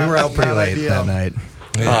 Yeah. Yeah, we were out pretty late that night.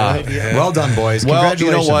 Well done, boys. well, you know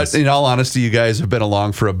Congratulations. what? In all honesty, you guys have been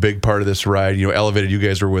along for a big part of this ride. Elevated, you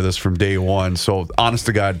guys were with us from day one. So, honest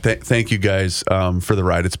to God, thank you guys for the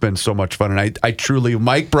ride. It's been so much fun. And I truly,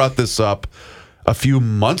 Mike brought this up a few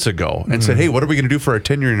months ago and said, hey, what are we going to do for our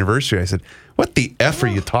 10-year anniversary? I said, what the F are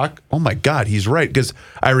you talking? Oh, my God, he's right. Because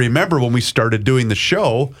I remember when we started doing the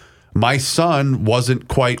show, my son wasn't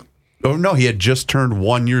quite, he had just turned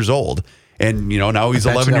 1 year old. And, now he's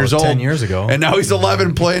 11 years old. 10 years ago. And now he's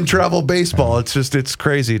 11 playing travel baseball. It's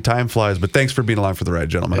crazy. Time flies. But thanks for being along for the ride,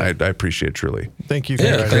 gentlemen. I appreciate it truly. Thank you.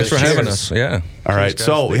 Yeah, thanks for having us. Yeah. All right.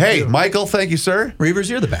 So, hey, Michael, thank you, sir. Reavers,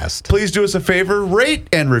 you're the best. Please do us a favor, rate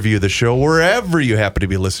and review the show wherever you happen to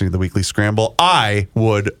be listening to the Weekly Scramble. I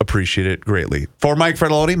would appreciate it greatly. For Mike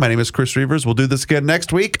Fredoloni, my name is Chris Reavers. We'll do this again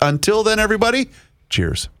next week. Until then, everybody,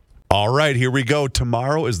 cheers. All right, here we go.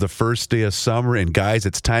 Tomorrow is the first day of summer, and guys,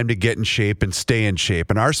 it's time to get in shape and stay in shape.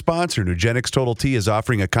 And our sponsor, Nugenix Total T, is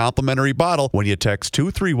offering a complimentary bottle when you text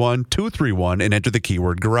 231-231 and enter the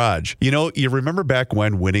keyword garage. You remember back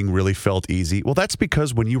when winning really felt easy? Well, that's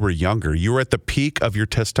because when you were younger, you were at the peak of your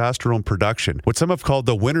testosterone production, what some have called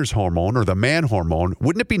the winner's hormone or the man hormone.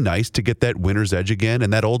 Wouldn't it be nice to get that winner's edge again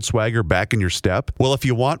and that old swagger back in your step? Well, if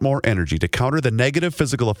you want more energy to counter the negative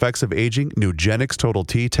physical effects of aging, Nugenix Total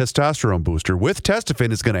T testosterone booster with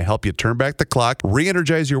Testofen is going to help you turn back the clock,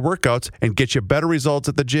 re-energize your workouts, and get you better results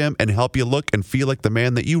at the gym and help you look and feel like the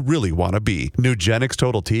man that you really want to be. Nugenix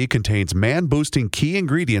Total T contains man-boosting key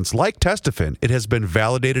ingredients like Testofen. It has been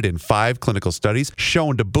validated in 5 clinical studies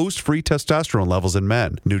shown to boost free testosterone levels in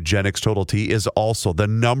men. Nugenix Total T is also the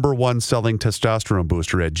 #1 selling testosterone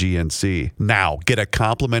booster at GNC. Now, get a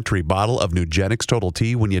complimentary bottle of Nugenix Total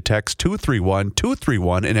T when you text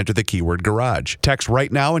 231-231 and enter the keyword garage. Text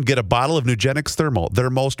right now and get a bottle of Nugenix Thermal, their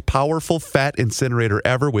most powerful fat incinerator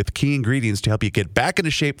ever, with key ingredients to help you get back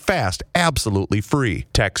into shape fast, absolutely free.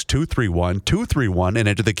 Text 231-231 and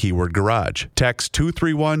enter the keyword garage. Text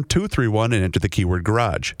 231-231 and enter the keyword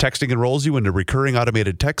garage. Texting enrolls you into recurring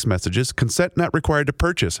automated text messages. Consent not required to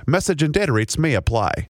purchase. Message and data rates may apply.